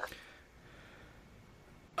very quick.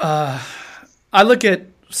 I look at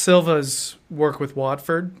Silva's work with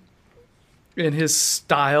Watford and his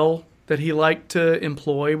style that he liked to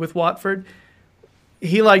employ with Watford.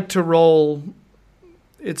 He liked to roll,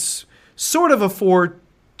 it's sort of a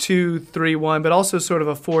 4-2-3-1, but also sort of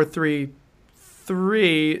a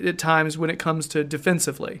 4-3-3 at times when it comes to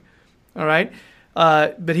defensively. All right?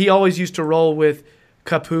 But he always used to roll with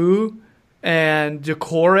Capoue and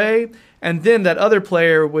Doucouré, and then that other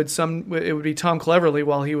player it would be Tom Cleverley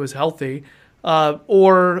while he was healthy,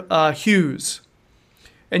 or Hughes.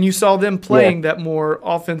 And you saw them playing that more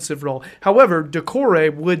offensive role. However,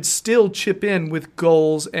 Doucouré would still chip in with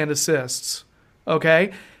goals and assists.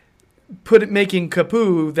 Okay? Making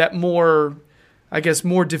Capoue that more, I guess,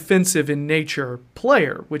 more defensive in nature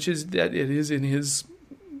player, which is that it is in his,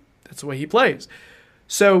 that's the way he plays.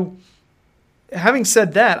 So, having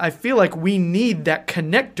said that, I feel like we need that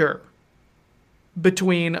connector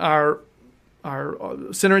between our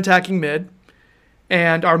center attacking mid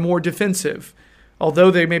and our more defensive.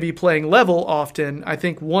 Although they may be playing level often, I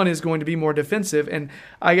think one is going to be more defensive. And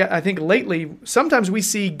I think lately, sometimes we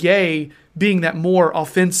see Gueye being that more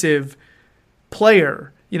offensive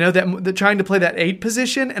player, you know, that trying to play that 8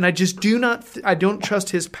 position. And I just I don't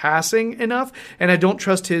trust his passing enough, and I don't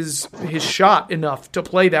trust his shot enough to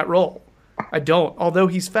play that role. I don't, although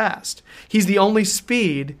he's fast. He's the only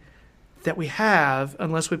speed that we have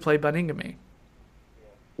unless we play Baningime.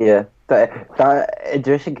 Yeah, that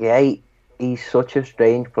Idrissa Gueye, he's such a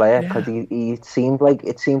strange player, because it seemed like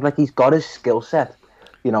he's got his skill set,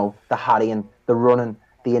 you know, the harrying, the running,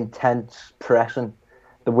 the intense pressing,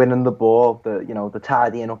 the winning the ball, the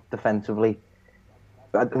tidying up defensively,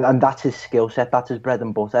 and that's his skill set, that's his bread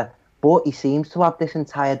and butter. But he seems to have this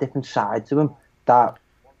entire different side to him that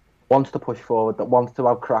wants to push forward, that wants to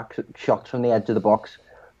have crack shots from the edge of the box,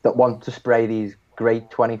 that wants to spray these great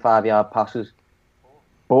 25-yard passes,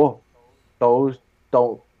 but those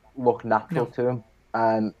don't look natural to him.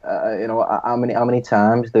 And you know, how many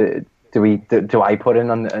times do I put in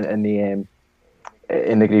the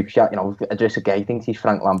group chat? You know, Idrissa Gueye thinks he's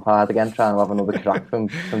Frank Lampard again, trying to have another crack from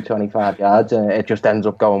 25 yards, and it just ends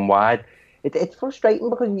up going wide. It's frustrating,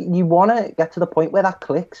 because you want to get to the point where it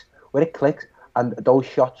clicks, and those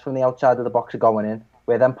shots from the outside of the box are going in,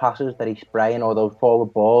 where them passes that he's spraying or those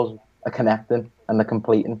forward balls are connecting and they're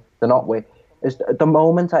completing. They're not with.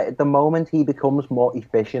 The moment he becomes more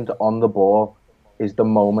efficient on the ball is the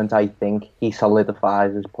moment I think he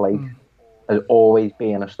solidifies his place as always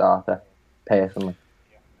being a starter, personally.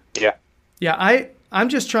 Yeah, I'm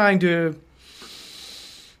just trying to...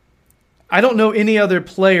 I don't know any other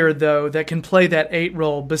player, though, that can play that 8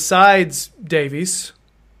 role besides Davies,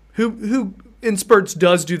 who in spurts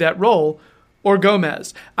does do that role, or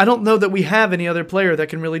Gomez. I don't know that we have any other player that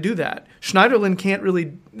can really do that. Schneiderlin can't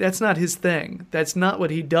really... That's not his thing. That's not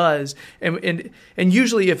what he does. And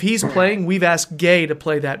usually if he's playing, we've asked Gueye to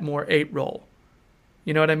play that more 8 role.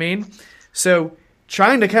 You know what I mean? So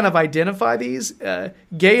trying to kind of identify these, Gueye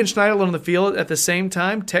and Schneiderlin on the field at the same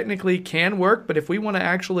time technically can work, but if we want to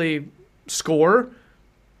actually score,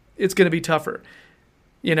 it's going to be tougher.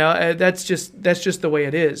 You know, that's just the way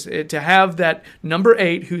it is. To have that number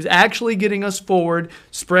 8 who's actually getting us forward,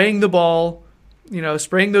 spraying the ball, you know,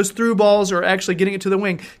 spraying those through balls, or actually getting it to the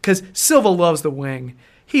wing. Because Silva loves the wing.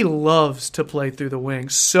 He loves to play through the wing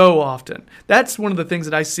so often. That's one of the things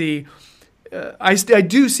that I see. I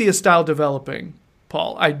do see a style developing,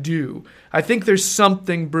 Paul. I do. I think there's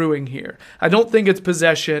something brewing here. I don't think it's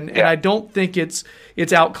possession, and I don't think it's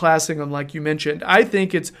outclassing them like you mentioned. I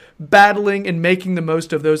think it's battling and making the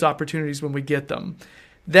most of those opportunities when we get them.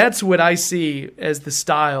 That's what I see as the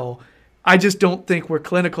style. I just don't think we're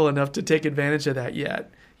clinical enough to take advantage of that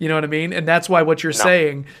yet. You know what I mean? And that's why what you're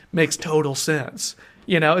saying makes total sense.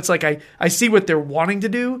 It's like I see what they're wanting to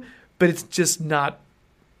do, but it's just not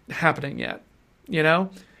happening yet. Yeah.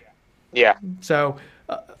 So,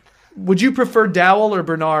 would you prefer Dowell or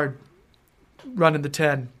Bernard running the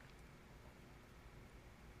 10?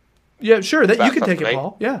 Yeah, sure. That you can take it,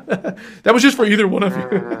 Paul. Yeah, that was just for either one of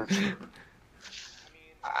you.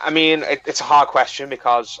 I mean, it's a hard question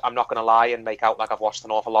because I'm not going to lie and make out like I've watched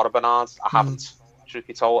an awful lot of Bernard. I haven't, truth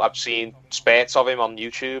be told. I've seen spurts of him on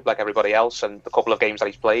YouTube like everybody else and the couple of games that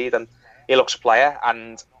he's played, and he looks a player,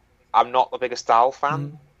 and I'm not the biggest Dowell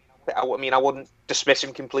fan. I mean, I wouldn't dismiss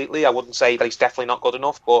him completely. I wouldn't say that he's definitely not good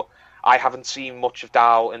enough, but I haven't seen much of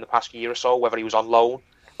Dowell in the past year or so, whether he was on loan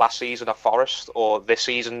last season at Forest or this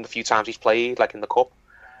season, the few times he's played, like in the Cup.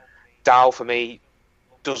 Dowell, for me,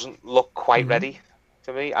 doesn't look quite ready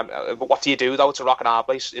for me. But what do you do, though? It's a rock and hard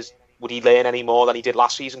place. Would he learn any more than he did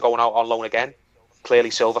last season going out on loan again?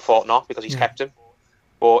 Clearly Silva thought not, because he's kept him.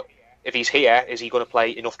 But if he's here, is he going to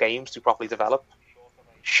play enough games to properly develop?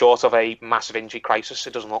 Short of a massive injury crisis,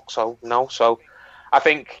 it doesn't look so. No. So I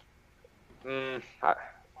think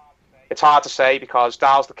it's hard to say because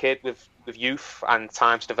Dowell's the kid with youth and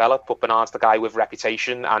time to develop, but Bernard's the guy with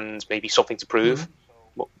reputation and maybe something to prove.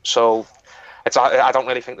 So I don't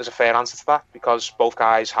really think there's a fair answer to that because both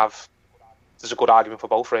guys there's a good argument for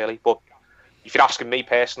both, really. But if you're asking me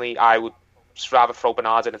personally, I would rather throw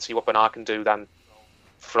Bernard in and see what Bernard can do than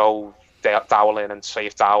throw Dowell in and see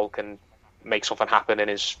if Dowell can make something happen in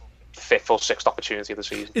his 5th or 6th opportunity of the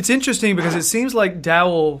season. It's interesting because it seems like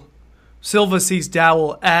Silva sees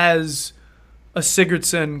Dowell as a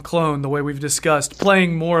Sigurdsson clone, the way we've discussed,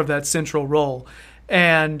 playing more of that central role.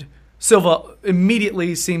 And Silva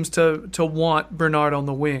immediately seems to want Bernard on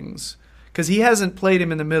the wings because he hasn't played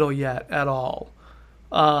him in the middle yet at all,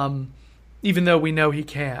 even though we know he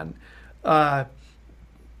can. So,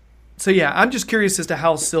 yeah, I'm just curious as to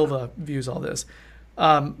how Silva views all this.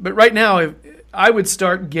 But right now, I would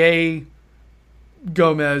start Gay,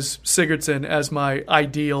 Gomez, Sigurdsson as my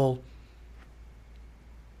ideal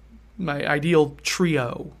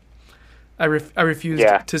trio. I refuse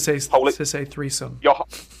to say threesome.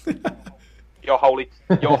 Your holy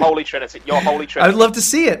trinity. Your holy trinity. I'd love to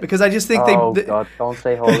see it because I just think God, don't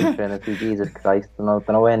say holy trinity, Jesus Christ! Don't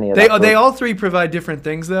know any of that. They all three provide different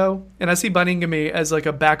things though, and I see Baningime as like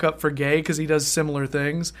a backup for Gay because he does similar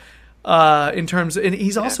things. In terms, and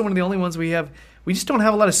he's also one of the only ones we have. We just don't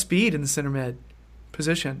have a lot of speed in the center mid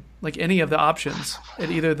position, like any of the options at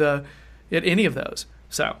any of those.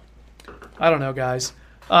 So, I don't know, guys.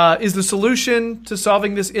 Is the solution to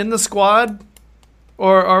solving this in the squad,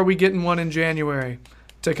 or are we getting one in January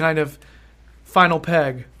to kind of final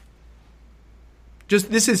peg?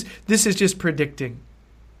 This is just predicting.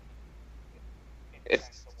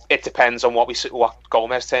 It depends on what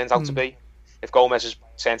Gomez turns out to be. If Gomez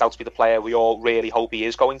turns out to be the player we all really hope he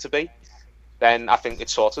is going to be, then I think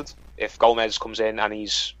it's sorted. If Gomez comes in and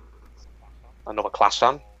he's another class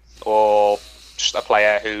fan or just a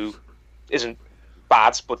player who isn't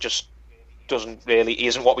bad but just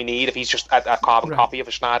isn't what we need, if he's just a carbon copy of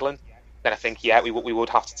a Schneiderlin, then I think we would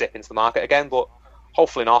have to dip into the market again. But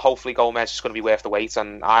hopefully not. Hopefully Gomez is going to be worth the wait,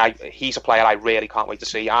 and he's a player I really can't wait to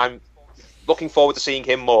see. I'm looking forward to seeing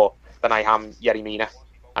him more than I am Yerry Mina.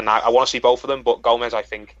 And I want to see both of them, but Gomez, I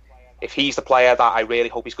think, if he's the player that I really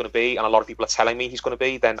hope he's going to be, and a lot of people are telling me he's going to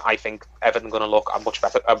be, then I think Everton are going to look a much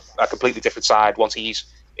better, a completely different side once he's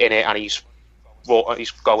in it and he's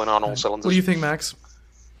going on all cylinders. What do you think, Max?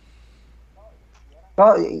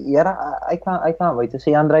 Well, yeah, I can't wait to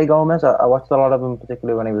see Andre Gomez. I watched a lot of him,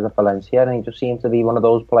 particularly when he was at Valencia, and he just seemed to be one of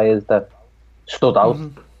those players that stood out.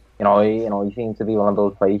 He seems to be one of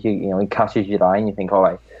those players. He catches your eye, and you think, all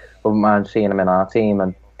right, wouldn't mind seeing him in our team.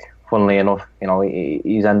 And funnily enough,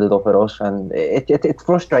 he's ended up at us, and it's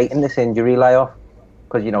frustrating, this injury layoff,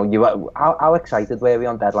 because how excited were we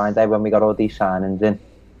on deadline day when we got all these signings in,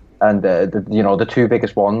 and the two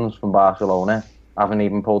biggest ones from Barcelona haven't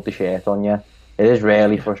even pulled the shirt on yet. It is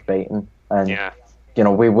really frustrating, and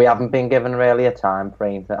we haven't been given really a time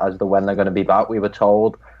frame as to when they're going to be back. We were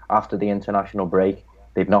told after the international break.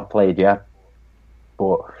 They've not played yet,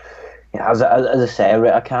 but as I say,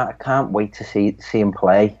 I can't wait to see him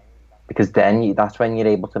play, because then that's when you're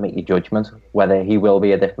able to make your judgment whether he will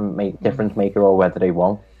be a difference maker or whether he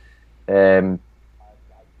won't.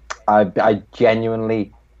 I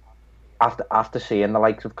genuinely, after seeing the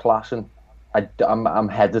likes of Klaassen, I'm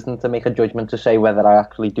hesitant to make a judgment to say whether I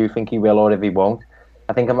actually do think he will or if he won't.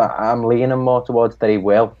 I think I'm leaning more towards that he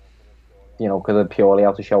will, because I'm purely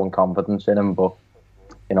out of showing confidence in him. But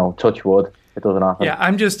touch wood, it doesn't happen. Yeah,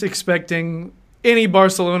 I'm just expecting any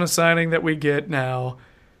Barcelona signing that we get now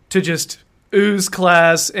to just ooze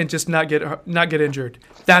class and just not get injured.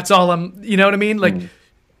 That's all I'm. You know what I mean? Like,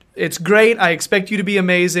 it's great. I expect you to be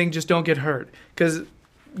amazing. Just don't get hurt. Because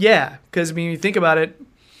I mean, you think about it,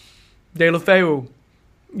 Deulofeu,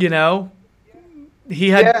 he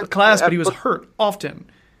had class, but he was hurt often.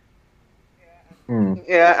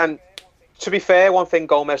 Yeah, and to be fair, one thing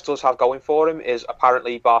Gomez does have going for him is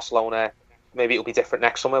apparently Barcelona. Maybe it'll be different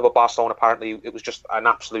next summer, but Barcelona apparently it was just an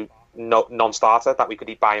absolute non-starter that we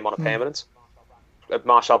could buy him on a permanent.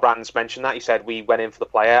 Marcel Brands mentioned that. He said we went in for the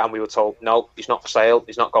player and we were told, no, he's not for sale,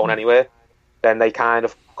 he's not going anywhere. Then they kind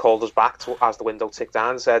of called us back as the window ticked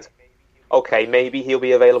down and said, okay, maybe he'll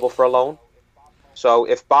be available for a loan. So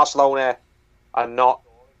if Barcelona are not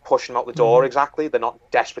pushing him out the door exactly, they're not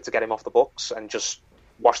desperate to get him off the books and just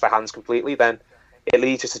wash their hands completely, then it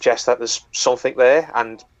leads to suggest that there's something there,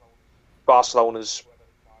 and Barcelona's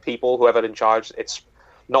people, whoever in charge, it's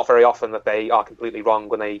not very often that they are completely wrong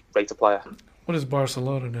when they rate a player. What is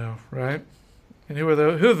Barcelona now, right? And who are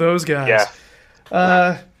those guys?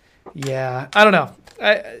 Yeah. I don't know.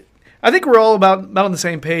 I think we're all about on the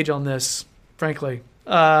same page on this, frankly.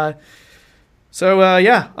 Andre,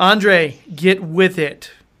 get with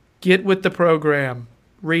it. Get with the program.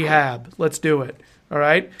 Rehab. Let's do it. All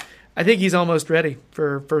right? I think he's almost ready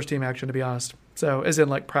for first team action, to be honest. So, as in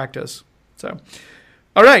like practice. So,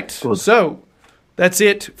 all right. Good. So, that's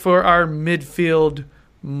it for our midfield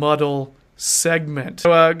muddle segment.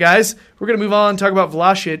 So, guys, we're going to move on and talk about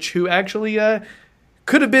Vlasic, who actually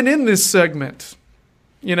could have been in this segment.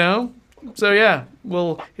 So, yeah,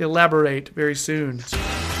 we'll elaborate very soon.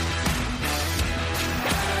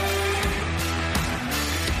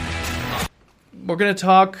 We're gonna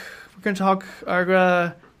talk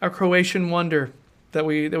our Croatian wonder that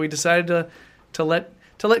we decided to let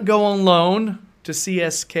go on loan to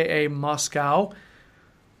CSKA Moscow.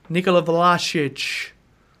 Nikola Vlasic.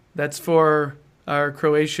 That's for our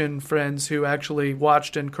Croatian friends who actually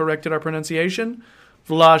watched and corrected our pronunciation.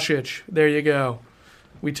 Vlasic. There you go.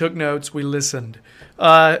 We took notes. We listened.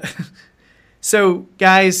 So,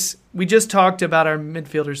 guys, we just talked about our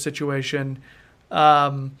midfielder situation.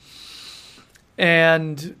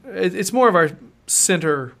 And it's more of our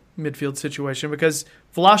center midfield situation because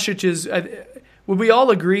Vlasic is. Would we all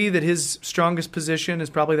agree that his strongest position is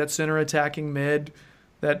probably that center attacking mid,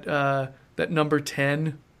 that number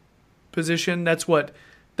 10 position? That's what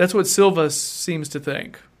Silva seems to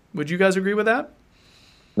think. Would you guys agree with that?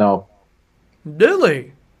 No.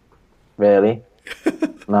 Really?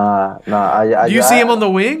 Nah. Do you see him on the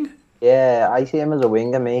wing? Yeah, I see him as a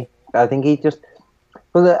winger. Me, I think he just.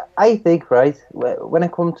 But I think, right, when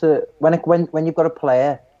it comes to when you've got a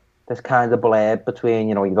player that's kind of blurred between,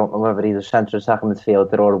 you don't know whether he's a centre attacking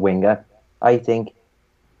midfielder or a winger, I think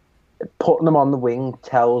putting them on the wing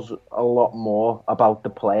tells a lot more about the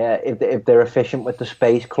player. If they're efficient with the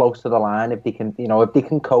space close to the line, if they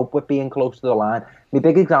can cope with being close to the line.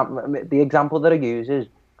 The example that I use is,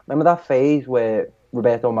 remember that phase where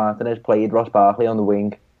Roberto Martinez played Ross Barkley on the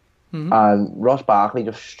wing, and Ross Barkley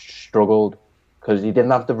just struggled. Because he didn't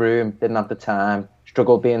have the room, didn't have the time,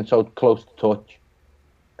 struggled being so close to touch.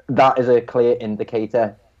 That is a clear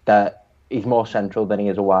indicator that he's more central than he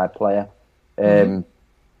is a wide player. In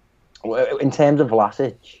terms of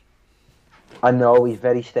Vlasic, I know he's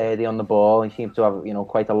very steady on the ball. He seems to have,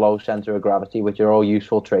 quite a low centre of gravity, which are all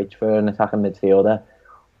useful traits for an attacking midfielder.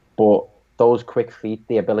 But those quick feet,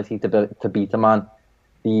 the ability to beat a man,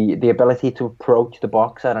 the ability to approach the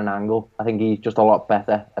box at an angle, I think he's just a lot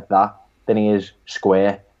better at that than he is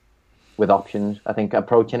square with options. I think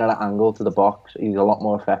approaching at an angle to the box, he's a lot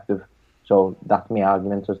more effective. So that's my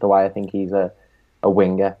argument as to why I think he's a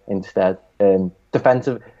winger instead.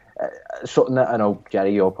 Defensive, something that I know,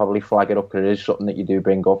 Jerry, you'll probably flag it up because it is something that you do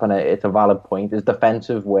bring up, and it's a valid point. His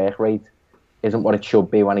defensive work rate isn't what it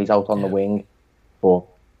should be when he's out on the wing. But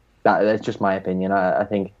that's just my opinion. I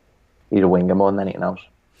think he's a winger more than anything else.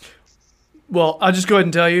 Well, I'll just go ahead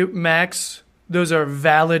and tell you, Max, those are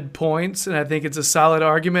valid points, and I think it's a solid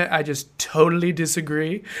argument. I just totally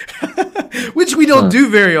disagree, which we don't do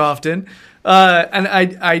very often. And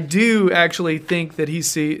I do actually think that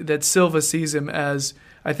that Silva sees him as,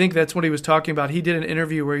 I think that's what he was talking about. He did an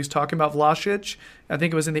interview where he was talking about Vlasic. I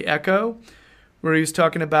think it was in the Echo, where he was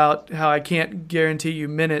talking about how I can't guarantee you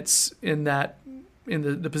minutes in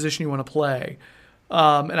the position you want to play.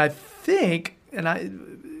 And I think,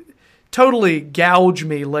 totally gouge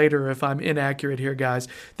me later if I'm inaccurate here, guys,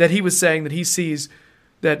 that he was saying that he sees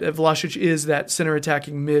that Vlasic is that center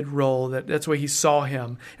attacking mid role. That's where he saw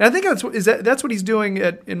him, and I think that's what he's doing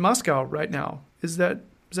in Moscow right now. Is that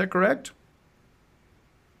Is that correct?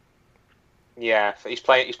 Yeah, he's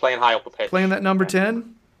playing high up the pitch. Playing that number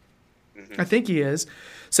 10? I think he is.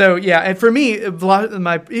 So, yeah, and for me,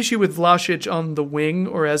 my issue with Vlasic on the wing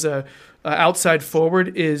or as a outside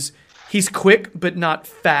forward is he's quick but not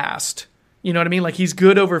fast. You know what I mean? Like, he's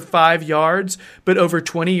good over 5 yards, but over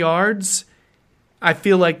 20 yards, I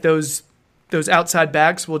feel like those outside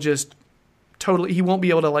backs will just totally, he won't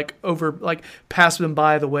be able to pass them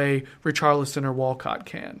by the way Richarlison or Walcott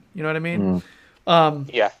can. You know what I mean?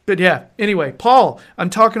 Yeah. But yeah, anyway, Paul, I'm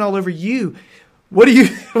talking all over you. What do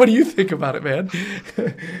you think about it, man?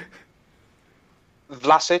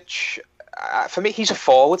 Vlasic, for me, he's a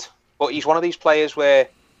forward, but he's one of these players where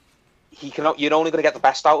you're only going to get the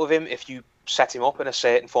best out of him if you set him up in a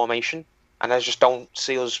certain formation, and I just don't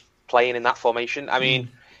see us playing in that formation. I mean,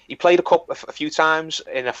 he played a few times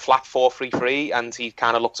in a flat 4-3-3, and he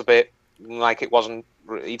kind of looked a bit like it wasn't.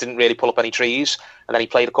 He didn't really pull up any trees, and then he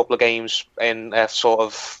played a couple of games in a sort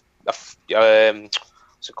of what's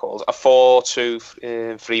it called, a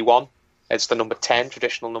 4-2-3-1. It's the number 10,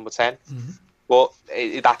 traditional number 10. But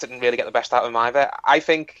that didn't really get the best out of him either. I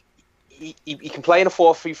think he can play in a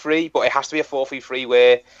 4-3-3, but it has to be a 4-3-3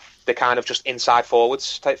 where they're kind of just inside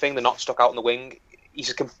forwards type thing. They're not stuck out on the wing.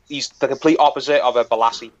 He's the complete opposite of a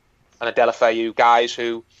Balassi and a Deulofeu, guys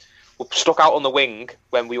who were stuck out on the wing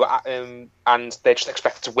when we were at, and they're just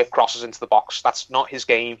expected to whip crosses into the box. That's not his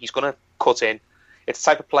game. He's going to cut in. It's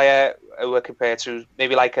the type of player who we're compared to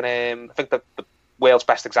maybe like I think the Wales'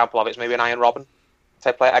 best example of it is maybe an Iron Robben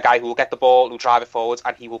type player, a guy who will get the ball, who will drive it forwards,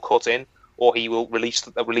 and he will cut in, or he will release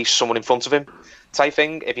someone in front of him type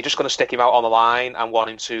thing. If you're just going to stick him out on the line and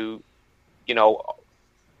want him to,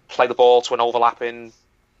 play the ball to an overlapping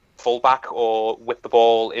fullback or whip the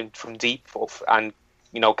ball in from deep and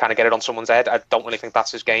kind of get it on someone's head, I don't really think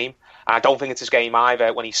that's his game. And I don't think it's his game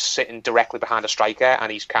either when he's sitting directly behind a striker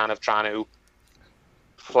and he's kind of trying to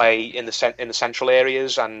play in the central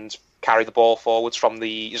areas and carry the ball forwards from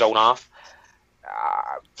his own half.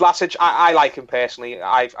 Vlasic, I like him personally.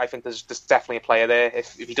 I think there's definitely a player there.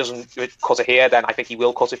 If he doesn't cut it here, then I think he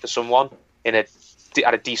will cut it for someone at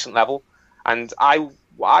a decent level. And I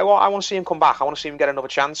want to see him come back. I want to see him get another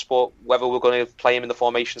chance. But whether we're going to play him in the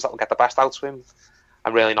formations that will get the best out of him,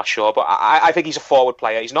 I'm really not sure. But I think he's a forward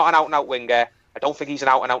player. He's not an out-and-out winger. I don't think he's an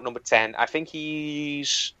out-and-out number 10. I think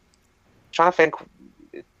he's trying to think.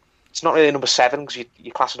 It's not really a number 7 because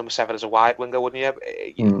you class a number 7 as a wide winger, wouldn't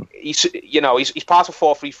you? He's part of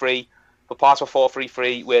 4-3-3, but part of a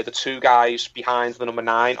 4-3-3 where the two guys behind the number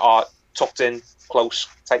 9 are tucked in close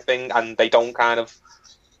type thing, and they don't kind of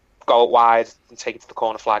go out wide and take it to the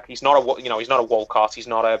corner flag. He's not a Walcott. He's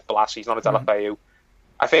not a Balassi. He's not a Deulofeu.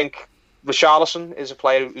 I think Richarlison is a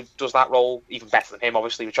player who does that role even better than him.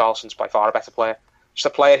 Obviously, Richarlison's by far a better player. Just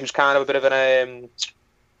a player who's kind of a bit of an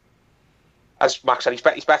as Max said, he's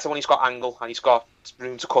better when he's got angle and he's got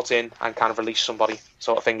room to cut in and kind of release somebody,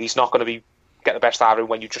 sort of thing. He's not going to get the best out of him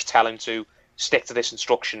when you just tell him to stick to this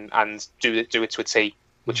instruction and do it to a T,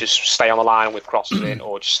 which is stay on the line with crosses in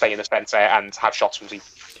or just stay in the centre and have shots from deep.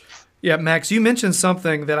 Yeah, Max, you mentioned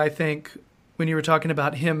something that I think when you were talking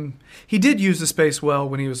about him, he did use the space well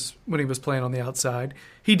when he was playing on the outside.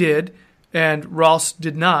 He did, and Ross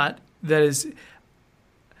did not. That is,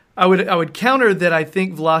 I would counter that I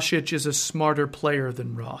think Vlasic is a smarter player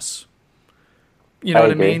than Ross. You know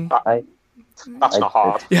what I mean? That's not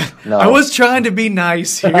hard. Yeah, No. I was trying to be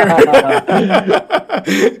nice here.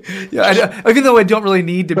 Yeah, even though I don't really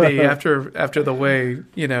need to be after the way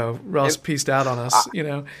Ross pieced out on us.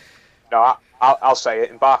 No, I'll say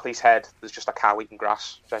it. In Barkley's head, there's just a cow eating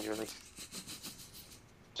grass. Genuinely, do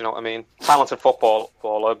you know what I mean? Talented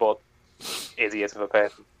footballer, but idiot of a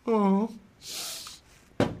person. Oh.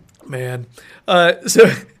 Man,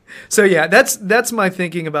 so yeah, that's my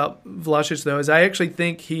thinking about Vlasic though. Is I actually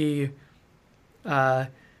think he's a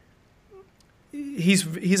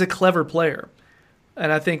clever player,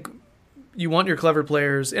 and I think you want your clever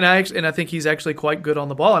players. And I think he's actually quite good on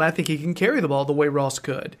the ball, and I think he can carry the ball the way Ross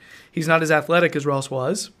could. He's not as athletic as Ross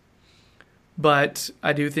was, but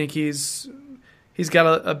I do think he's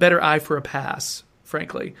got a better eye for a pass,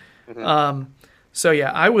 frankly. Mm-hmm. So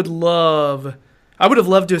yeah, I would have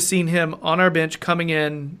loved to have seen him on our bench coming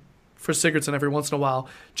in for Sigurdsson every once in a while,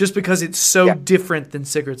 just because it's so different than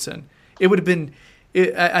Sigurdsson. It would have been,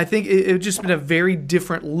 I think it would just been a very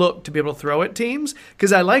different look to be able to throw at teams,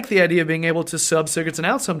 because I like the idea of being able to sub Sigurdsson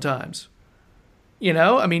out sometimes.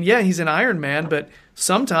 I mean, yeah, he's an Iron Man, but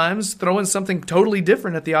sometimes throwing something totally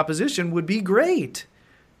different at the opposition would be great.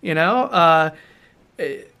 I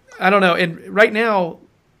don't know. And right now,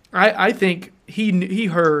 I think he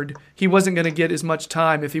heard he wasn't going to get as much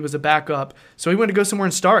time if he was a backup, so he wanted to go somewhere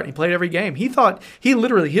and start. He played every game. He thought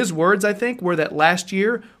his words, I think, were that last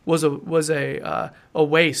year was a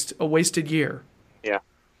wasted year. Yeah.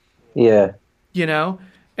 Yeah. You know,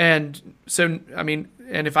 and so I mean,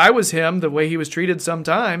 and if I was him, the way he was treated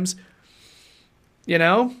sometimes, you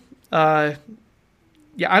know, yeah,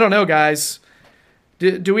 I don't know, guys.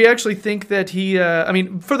 Do we actually think that he? I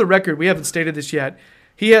mean, for the record, we haven't stated this yet.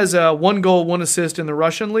 He has 1 goal, 1 assist in the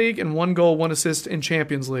Russian League and 1 goal, 1 assist in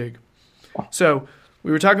Champions League. So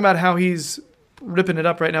we were talking about how he's ripping it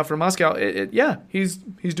up right now for Moscow. Yeah, he's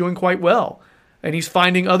doing quite well, and he's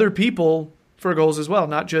finding other people for goals as well,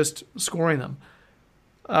 not just scoring them.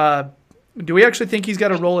 Do we actually think he's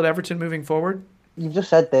got a role at Everton moving forward? You just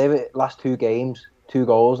said, David, last 2 games, 2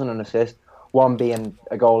 goals and an assist. One being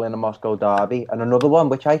a goal in a Moscow derby, and another one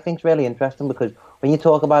which I think is really interesting because when you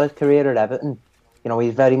talk about his career at Everton, you know,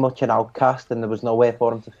 he's very much an outcast and there was nowhere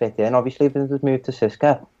for him to fit in. Obviously, since his move to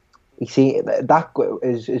CSKA, you see that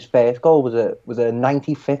his first goal was a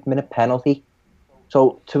 95th minute penalty.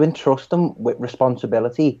 So to entrust him with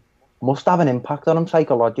responsibility must have an impact on him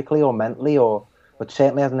psychologically or mentally, but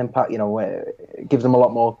certainly has an impact. You know, it gives him a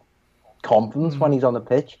lot more confidence when he's on the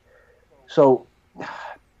pitch. So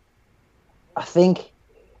I think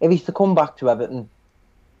if he's to come back to Everton,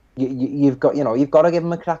 you've got to give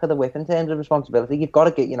him a crack of the whip in terms of responsibility. You've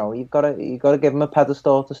got to you've got to give him a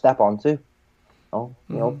pedestal to step onto.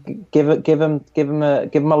 Give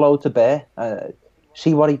him a load to bear.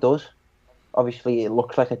 See what he does. Obviously, it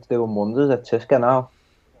looks like it's doing wonders at CSKA now.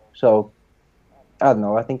 So I don't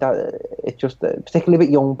know. I think that it's just particularly with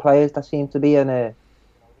young players that seem to be in a,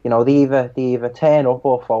 they either turn up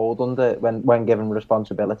or fold under when given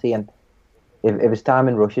responsibility. And if his time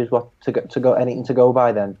in Russia is anything to go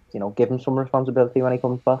by, then give him some responsibility when he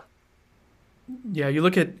comes back. Yeah, you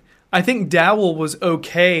look at. I think Dowell was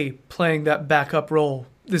okay playing that backup role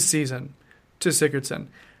this season to Sigurdsson.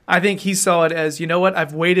 I think he saw it as, you know what,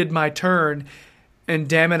 I've waited my turn, and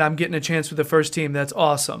damn it, I'm getting a chance with the first team. That's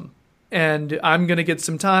awesome. And I'm going to get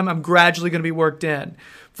some time. I'm gradually going to be worked in.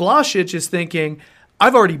 Vlasic is thinking,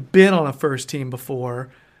 I've already been on a first team before.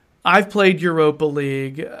 I've played Europa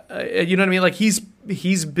League. You know what I mean? Like he's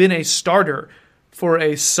been a starter for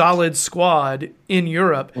a solid squad in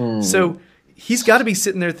Europe. So he's got to be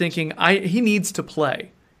sitting there thinking, he needs to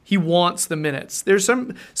play. He wants the minutes. There's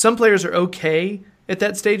some players are okay at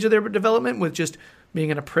that stage of their development with just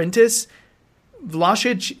being an apprentice.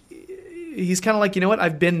 Vlasic, he's kind of like, you know what?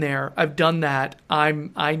 I've been there. I've done that. I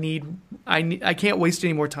can't waste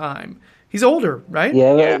any more time. He's older, right?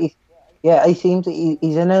 Yeah. He seems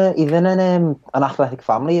he's in an athletic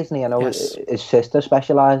family, isn't he? I know his sister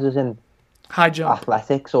specialises in high jump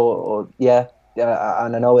athletics, or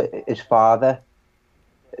and I know his father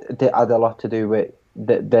had a lot to do with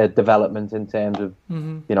the development in terms of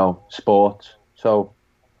sports. So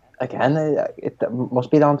again, it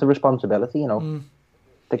must be down to responsibility, to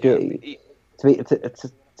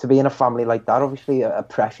be in a family like that. Obviously, a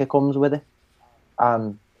pressure comes with it,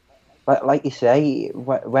 and like you say,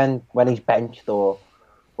 when he's benched or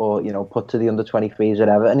put to the under-23s or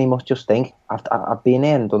whatever, and he must just think, I've been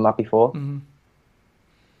here and done that before.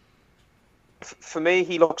 For me,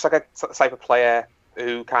 he looks like a type of player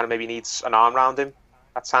who kind of maybe needs an arm around him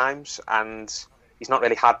at times, and he's not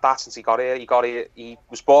really had that since he got here. He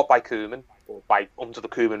was bought by Koeman, or under the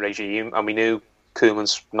Koeman regime, and we knew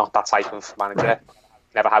Koeman's not that type of manager.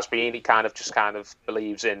 Never has been. He kind of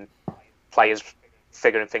believes in players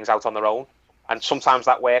figuring things out on their own, and sometimes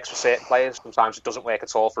that works for certain players, sometimes it doesn't work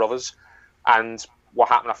at all for others. And what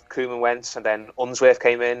happened after Koeman went, and then Unsworth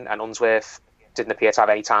came in, and Unsworth didn't appear to have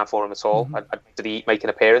any time for him at all. Did he make an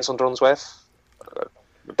appearance under Unsworth? I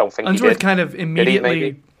don't think Unsworth he did. kind of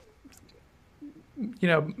immediately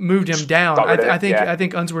moved him down. I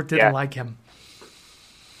think Unsworth didn't like him.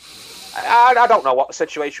 I don't know what the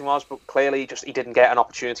situation was, but clearly just he didn't get an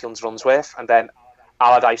opportunity under Unsworth, and then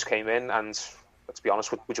Allardyce came in, and let's be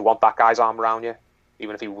honest, would you want that guy's arm around you,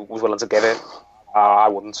 even if he was willing to give it? I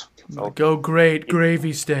wouldn't. So, go great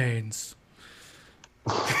gravy stains.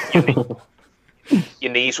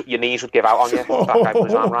 Your knees would give out on you if that guy put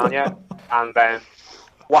his arm around you. And then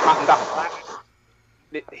what happened after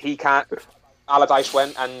that? Allardyce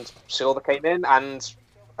went and Silva came in, and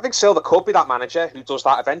I think Silva could be that manager who does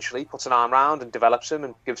that eventually, puts an arm around and develops him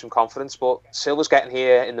and gives him confidence. But Silva's getting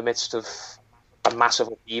here in the midst of a massive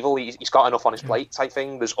upheaval. He's got enough on his plate type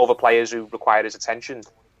thing. There's other players who require his attention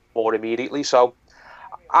more immediately. So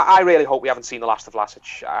I really hope we haven't seen the last of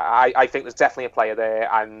Vlasic. I think there's definitely a player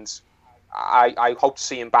there, and I hope to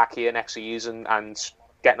see him back here next season and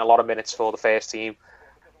getting a lot of minutes for the first team.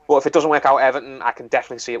 But if it doesn't work out at Everton, I can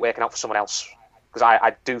definitely see it working out for someone else. Because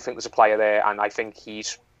I do think there's a player there, and I think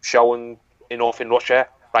he's showing enough in Russia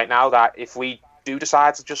right now that if we do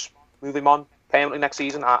decide to just move him on permanently next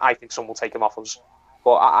season, I think someone will take him off us.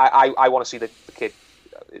 But I want to see the kid.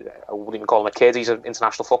 I wouldn't even call him a kid. He's an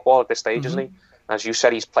international footballer at this stage, isn't he? As you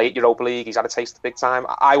said, he's played Europa League. He's had a taste of the big time.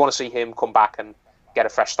 I want to see him come back and get a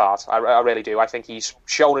fresh start. I really do. I think he's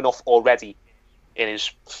shown enough already in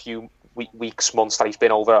his few weeks, months that he's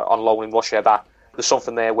been over on loan in Russia that there's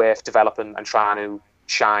something there worth developing and trying to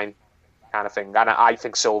shine, kind of thing. And I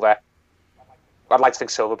think Silva, I'd like to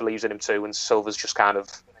think Silva believes in him too, and Silva's just kind of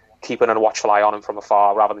keeping a watchful eye on him from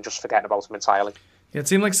afar rather than just forgetting about him entirely. Yeah, it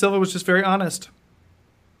seemed like Silva was just very honest.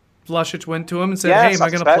 Vlasic went to him and said, hey, am I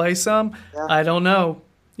going to play some? Yeah. I don't know.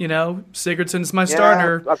 You know, Sigurdsson's my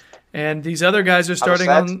starter, and these other guys are starting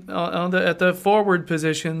at the forward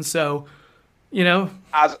position, so, you know.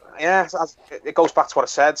 It goes back to what I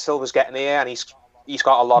said. Silva's getting here, and he's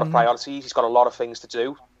got a lot of priorities. He's got a lot of things to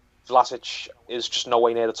do. Vlasic is just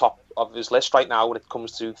nowhere near the top of his list right now when it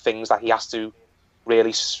comes to things that he has to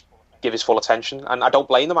really give his full attention. And I don't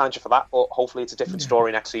blame the manager for that, but hopefully it's a different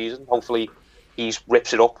story next season. Hopefully he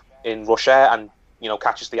rips it up in Russia and, you know,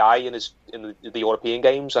 catches the eye in the European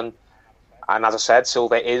games. And as I said,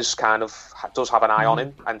 Silva does have an eye on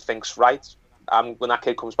him and thinks, right, when that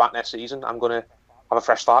kid comes back next season, I'm going to have a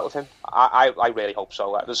fresh start with him. I really hope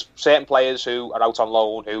so. There's certain players who are out on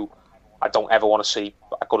loan who I don't ever want to see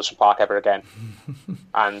at Goodison Park ever again.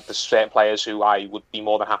 And there's certain players who I would be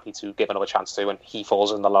more than happy to give another chance to, and he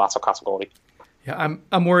falls in the latter category. Yeah,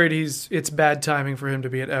 I'm worried it's bad timing for him to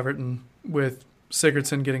be at Everton with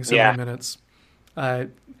Sigurdsson getting so many minutes.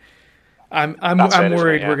 I'm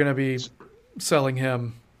worried we're going to be selling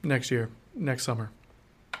him next summer,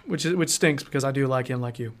 which stinks because I do like him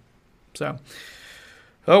like you. So,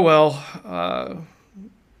 oh well,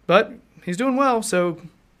 but he's doing well, so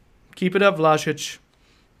keep it up, Vlasic.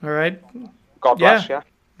 All right. God bless.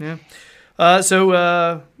 Yeah.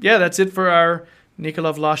 That's it for our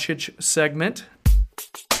Nikola Vlasic segment.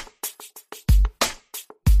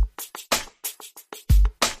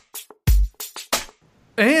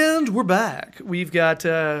 And we're back. We've got,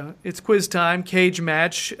 it's quiz time, cage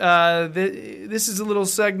match. This is a little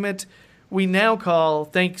segment we now call,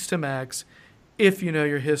 thanks to Max, If You Know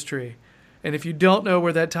Your History. And if you don't know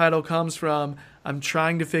where that title comes from, I'm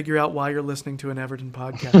trying to figure out why you're listening to an Everton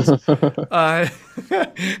podcast.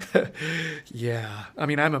 Yeah, I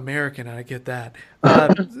mean, I'm American, I get that.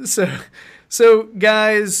 So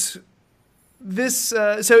guys,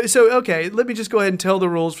 okay, let me just go ahead and tell the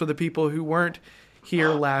rules for the people who weren't here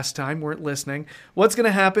last time, weren't listening. What's going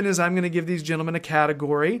to happen is I'm going to give these gentlemen a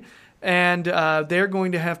category, and they're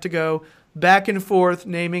going to have to go back and forth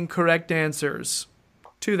naming correct answers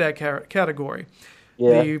to that category.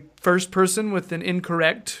 Yeah. The first person with an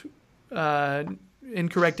incorrect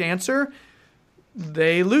answer,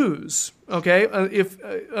 they lose. Okay,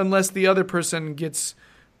 unless the other person gets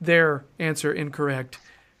their answer incorrect,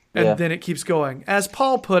 and then it keeps going. As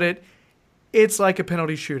Paul put it, it's like a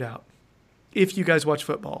penalty shootout. If you guys watch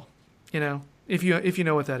football, you know, if you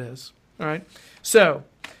know what that is. All right. So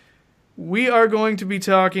we are going to be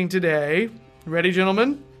talking today. Ready,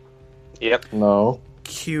 gentlemen? Yep. No.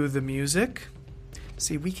 Cue the music.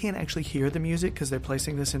 See, we can't actually hear the music because they're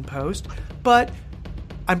placing this in post, but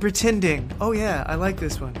I'm pretending. Oh yeah, I like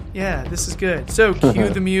this one. Yeah, this is good. So cue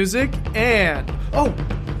the music, and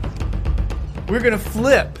we're gonna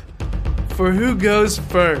flip for who goes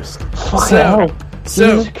first.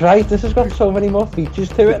 Jesus Christ, this has got so many more features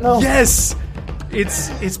to it now. Yes!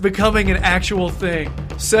 It's becoming an actual thing.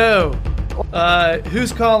 So,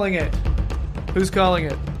 who's calling it?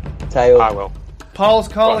 Tail. I will. Paul's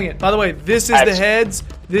calling it. By the way, this is the heads,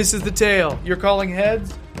 this is the tail. You're calling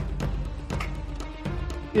heads?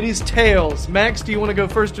 It is tails. Max, do you want to go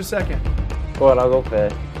first or second? Go on, I'll go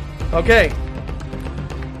first. Okay.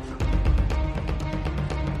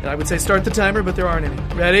 And I would say start the timer, but there aren't any.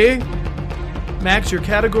 Ready? Max, your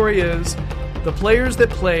category is the players that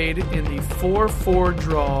played in the 4-4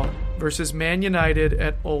 draw versus Man United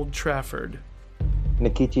at Old Trafford.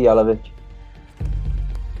 Nikita Jelavic.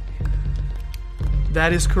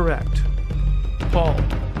 That is correct. Paul.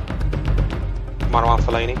 Marouane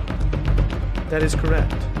Fellaini. That is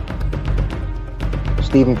correct.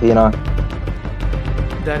 Stephen Pienaar.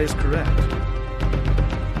 That is correct.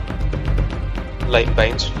 Leighton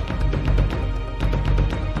Baines.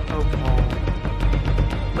 Oh, Paul.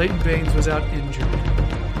 Leighton Baines was out injured.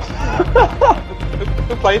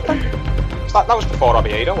 Who played them? That was before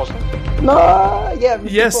Oviedo, wasn't it? No, yeah.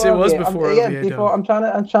 Yes, it was before Oviedo. Before, I'm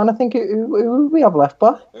trying to think who we have left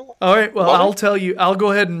back. All right, well, I'll tell you. I'll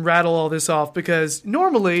go ahead and rattle all this off because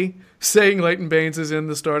normally saying Leighton Baines is in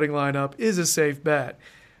the starting lineup is a safe bet.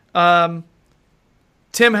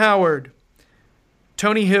 Tim Howard,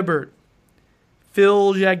 Tony Hibbert,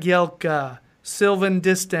 Phil Jagielka, Sylvan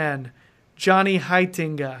Distan, Johnny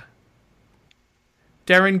Heitinga,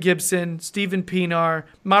 Darren Gibson, Stephen Pienaar,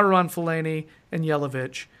 Marouane Fellaini, and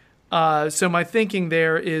Jelavic. So my thinking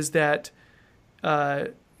there is that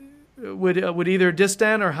would either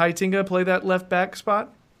Distan or Heitinga play that left back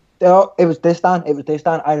spot? Oh, it was Distan.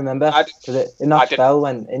 I remember in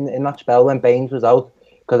that spell when Baines was out,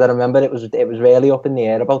 because I remember it was really up in the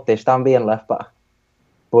air about Distan being left back,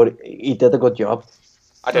 but he did a good job.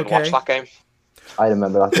 I didn't watch that game. I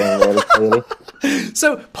remember that game really clearly.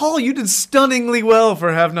 So, Paul, you did stunningly well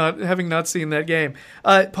for having not seen that game.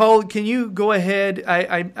 Paul, can you go ahead?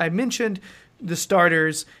 I mentioned the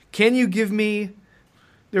starters. Can you give me?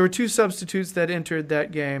 There were 2 substitutes that entered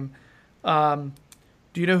that game. Do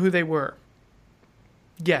you know who they were?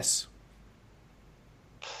 Yes.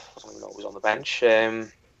 I don't even know who was on the bench.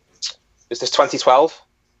 Is this 2012?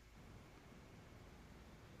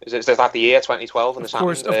 Is that the year 2012? Of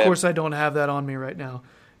course, I don't have that on me right now.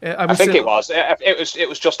 I think it was. It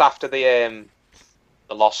was just after the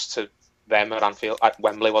loss to them at Anfield, at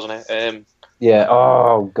Wembley, wasn't it? Yeah.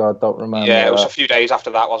 Oh God, don't remember. Yeah, it was a few days after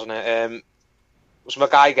that, wasn't it? Was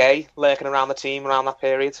Mackay Gay lurking around the team around that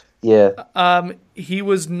period? Yeah. He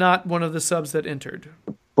was not one of the subs that entered,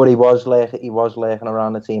 but he was lurking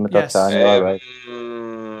around the team at that time. Right.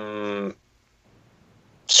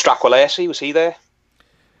 Strakowalesi, was he there?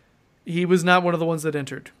 He was not one of the ones that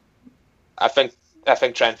entered. I think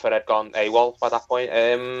Trentford had gone AWOL by that point.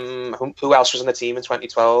 Who else was in the team in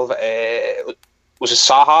 2012? Was it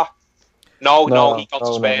Saha? No, he gone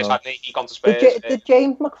to Spurs, hadn't he? He gone to Spurs. Did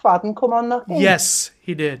James McFadden come on that game? Yes,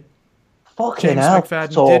 he did. Fucking James hell.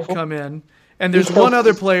 McFadden did come in. And there's one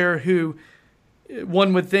other player who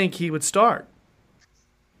one would think he would start.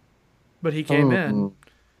 But he came in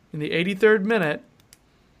the 83rd minute.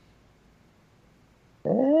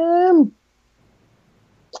 I'm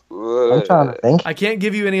trying to think. I can't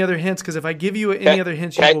give you any other hints because if I give you any other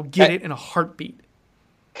hints, you will get it in a heartbeat.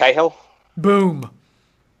 Cahill? Boom.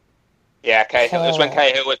 Yeah, Cahill. It was when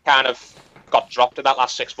Cahill had kind of got dropped in that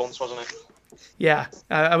last 6 months, wasn't it? Yeah.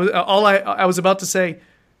 I was about to say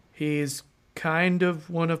he's kind of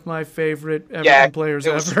one of my favorite Everton players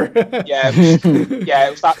ever.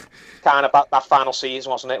 It was that kind of that final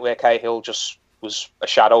season, wasn't it, where Cahill just was a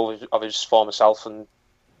shadow of his former self and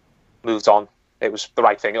moved on. It was the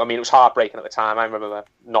right thing. I mean, it was heartbreaking at the time. I remember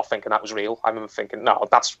not thinking that was real. I remember thinking, no,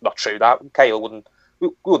 that's not true. That Cahill we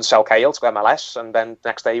wouldn't sell Cahill to MLS, and then the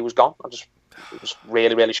next day he was gone. It was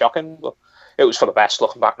really, really shocking. But it was for the best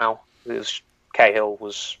looking back now. Cahill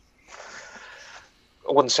was,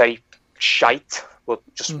 I wouldn't say shite, but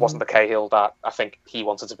just wasn't the Cahill that I think he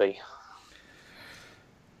wanted to be.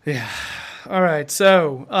 Yeah. All right.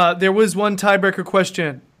 So there was one tiebreaker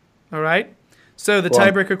question. All right. So the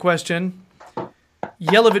tiebreaker question,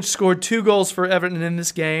 Jelavic scored 2 goals for Everton in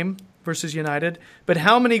this game versus United, but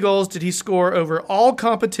how many goals did he score over all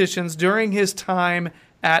competitions during his time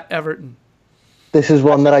at Everton? This is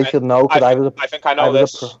one that I should know because I think I know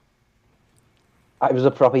this. I was a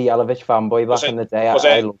proper Jelavic fanboy back in the day.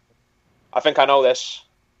 I think I know this.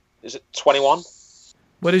 Is it 21?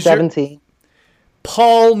 What is 17?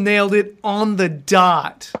 Paul nailed it on the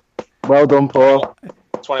dot. Well done, Paul.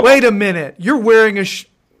 21. Wait a minute. You're wearing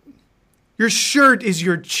your shirt is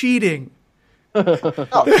your cheating. I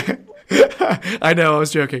know, I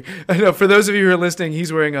was joking. I know, for those of you who are listening,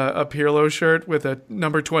 he's wearing a Pirlo shirt with a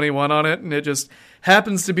number 21 on it, and it just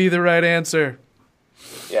happens to be the right answer.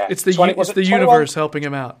 Yeah, it's the universe helping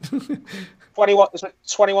him out. 21, is it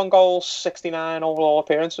 21 goals, 69 overall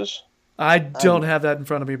appearances? I don't have that in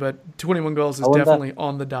front of me, but 21 goals is definitely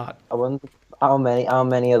on the dot. I wonder how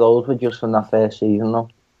many of those were just from that first season, though?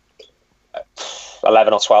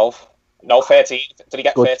 11 or 12. No, 13. Did he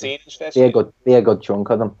get 13? Be a good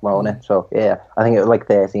chunk of them, won't it? So, yeah, I think it was like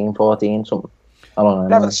 13, 14, something. I don't know.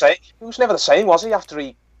 Never the same. He was never the same, was he, after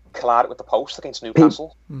he collided with the post against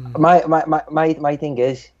Newcastle? My thing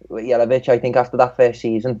is, Jelavic, I think after that first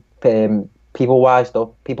season, people wised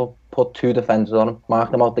up. People put 2 defenders on him,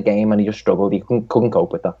 marked him out the game, and he just struggled. He couldn't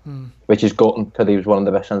cope with that, which is gutting because he was one of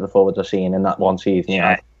the best centre forwards I've seen in that one season.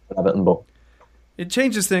 Yeah. Everton, but it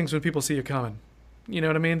changes things when people see you coming. You know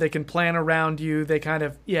what I mean? They can plan around you. They kind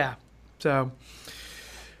of, yeah. So,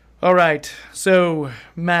 all right. So,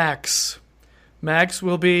 Max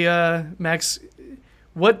will be, Max,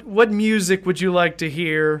 what music would you like to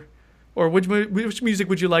hear, or which music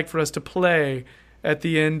would you like for us to play at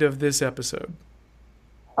the end of this episode?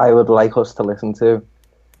 I would like us to listen to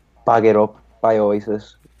Bag It Up by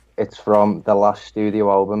Oasis. It's from the last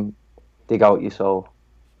studio album, Dig Out Your Soul.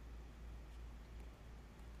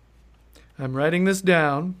 I'm writing this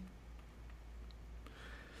down.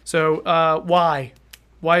 So, why?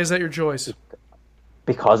 Why is that your choice?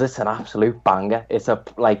 Because it's an absolute banger.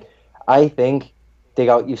 I think Dig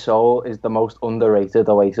Out Your Soul is the most underrated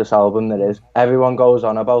Oasis album there is. Everyone goes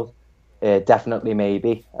on about Definitely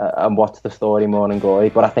Maybe and What's the Story, Morning Glory,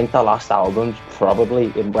 but I think the last album's probably,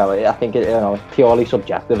 I think it's purely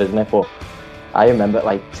subjective, isn't it? But I remember,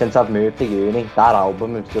 since I've moved to uni, that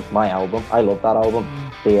album is just my album. I love that album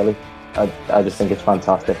dearly. I just think it's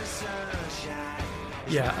fantastic.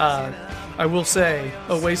 Yeah, I will say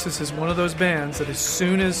Oasis is one of those bands that as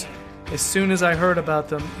soon as I heard about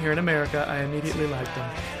them here in America, I immediately liked them.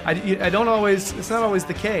 It's not always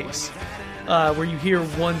the case where you hear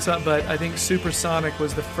one song, but I think Supersonic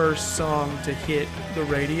was the first song to hit the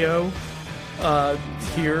radio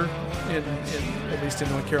here in at least in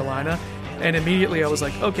North Carolina, and immediately I was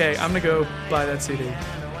like, okay, I'm gonna go buy that CD.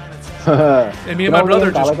 And me and my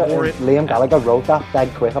brother just wore it. Liam Gallagher wrote that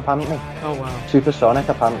dead quick, apparently. Oh wow! Supersonic,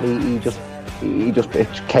 apparently,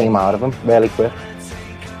 it came out of him really quick.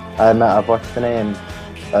 I've watched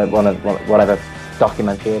one of whatever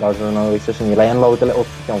documentary it was on Oasis, and you learn loads of little,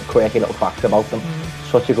 quirky little facts about them.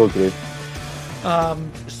 Such a good group.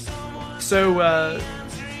 So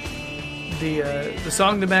the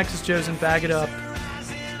song that Max has chosen, "Bag It Up,"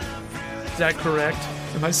 is that correct?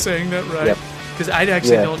 Am I saying that right? Yep. Because I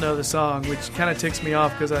actually don't know the song, which kind of ticks me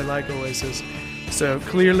off because I like Oasis. So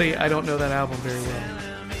clearly I don't know that album very well.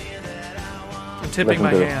 I'm tipping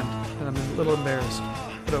my hand, and I'm a little embarrassed.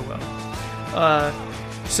 But oh well.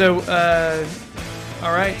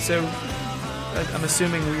 All right. So I'm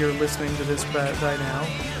assuming we are listening to this right now.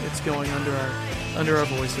 It's going under our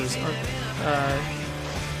voices.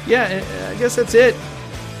 Yeah, I guess that's it.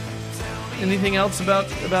 Anything else about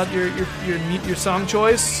your song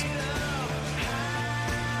choice?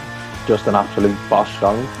 Just an absolute boss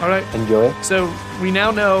song. All right. Enjoy it. So we now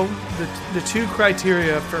know the two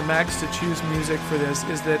criteria for Max to choose music for this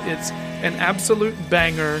is that it's an absolute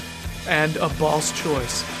banger and a boss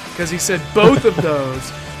choice. Because he said both of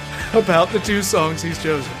those about the two songs he's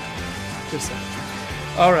chosen. Just saying.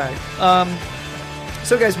 All right.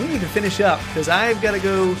 So guys, we need to finish up because I've got to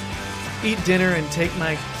go eat dinner and take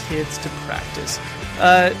my kids to practice.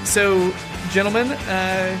 So, gentlemen,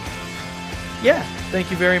 yeah,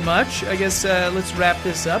 thank you very much. I guess let's wrap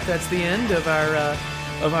this up. That's the end of our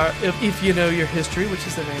If You Know Your History, which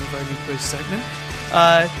is the name of our new quiz segment.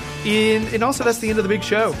 And also that's the end of the big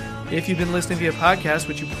show. If you've been listening via podcast,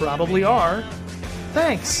 which you probably are,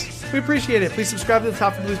 thanks. We appreciate it. Please subscribe to the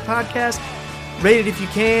Top of the Blues podcast. Rate it if you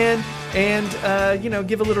can, and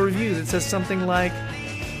give a little review that says something like,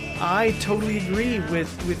 "I totally agree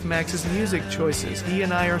with Max's music choices. He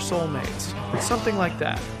and I are soulmates." Something like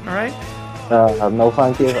that. All right. No,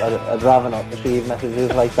 thank you. I'd rather not receive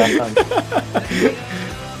messages like that.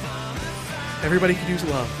 Everybody could use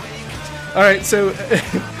love. All right. So,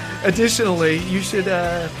 additionally, you should,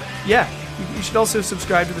 you should also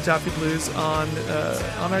subscribe to the Toffee Blues on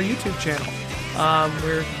our YouTube channel.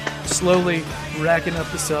 We're slowly racking up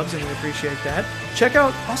the subs, and we appreciate that. Check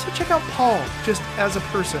out Paul, just as a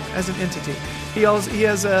person, as an entity. He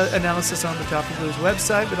has analysis on the Toffee Blues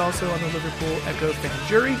website, but also on the Liverpool Echo fan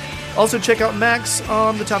jury. Also check out Max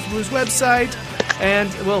on the Toffee Blues website, and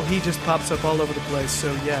well, he just pops up all over the place.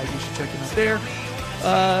 So yeah, you should check him out there.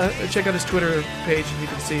 Check out his Twitter page, and you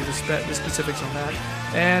can see the specifics on that.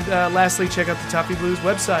 And lastly, check out the Toffee Blues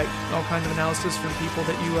website. All kinds of analysis from people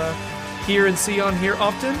that you hear and see on here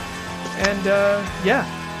often. And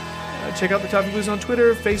check out the Toffee Blues on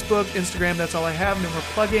Twitter, Facebook, Instagram. That's all I have. No more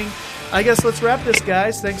plugging. I guess let's wrap this,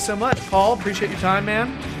 guys. Thanks so much. Paul, appreciate your time,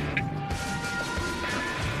 man.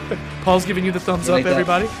 Paul's giving you the thumbs up,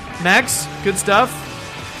 everybody. Max, good stuff.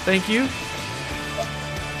 Thank you.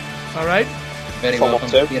 All right. Very welcome.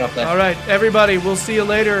 All right, everybody. We'll see you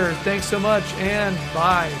later. Thanks so much, and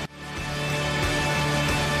bye.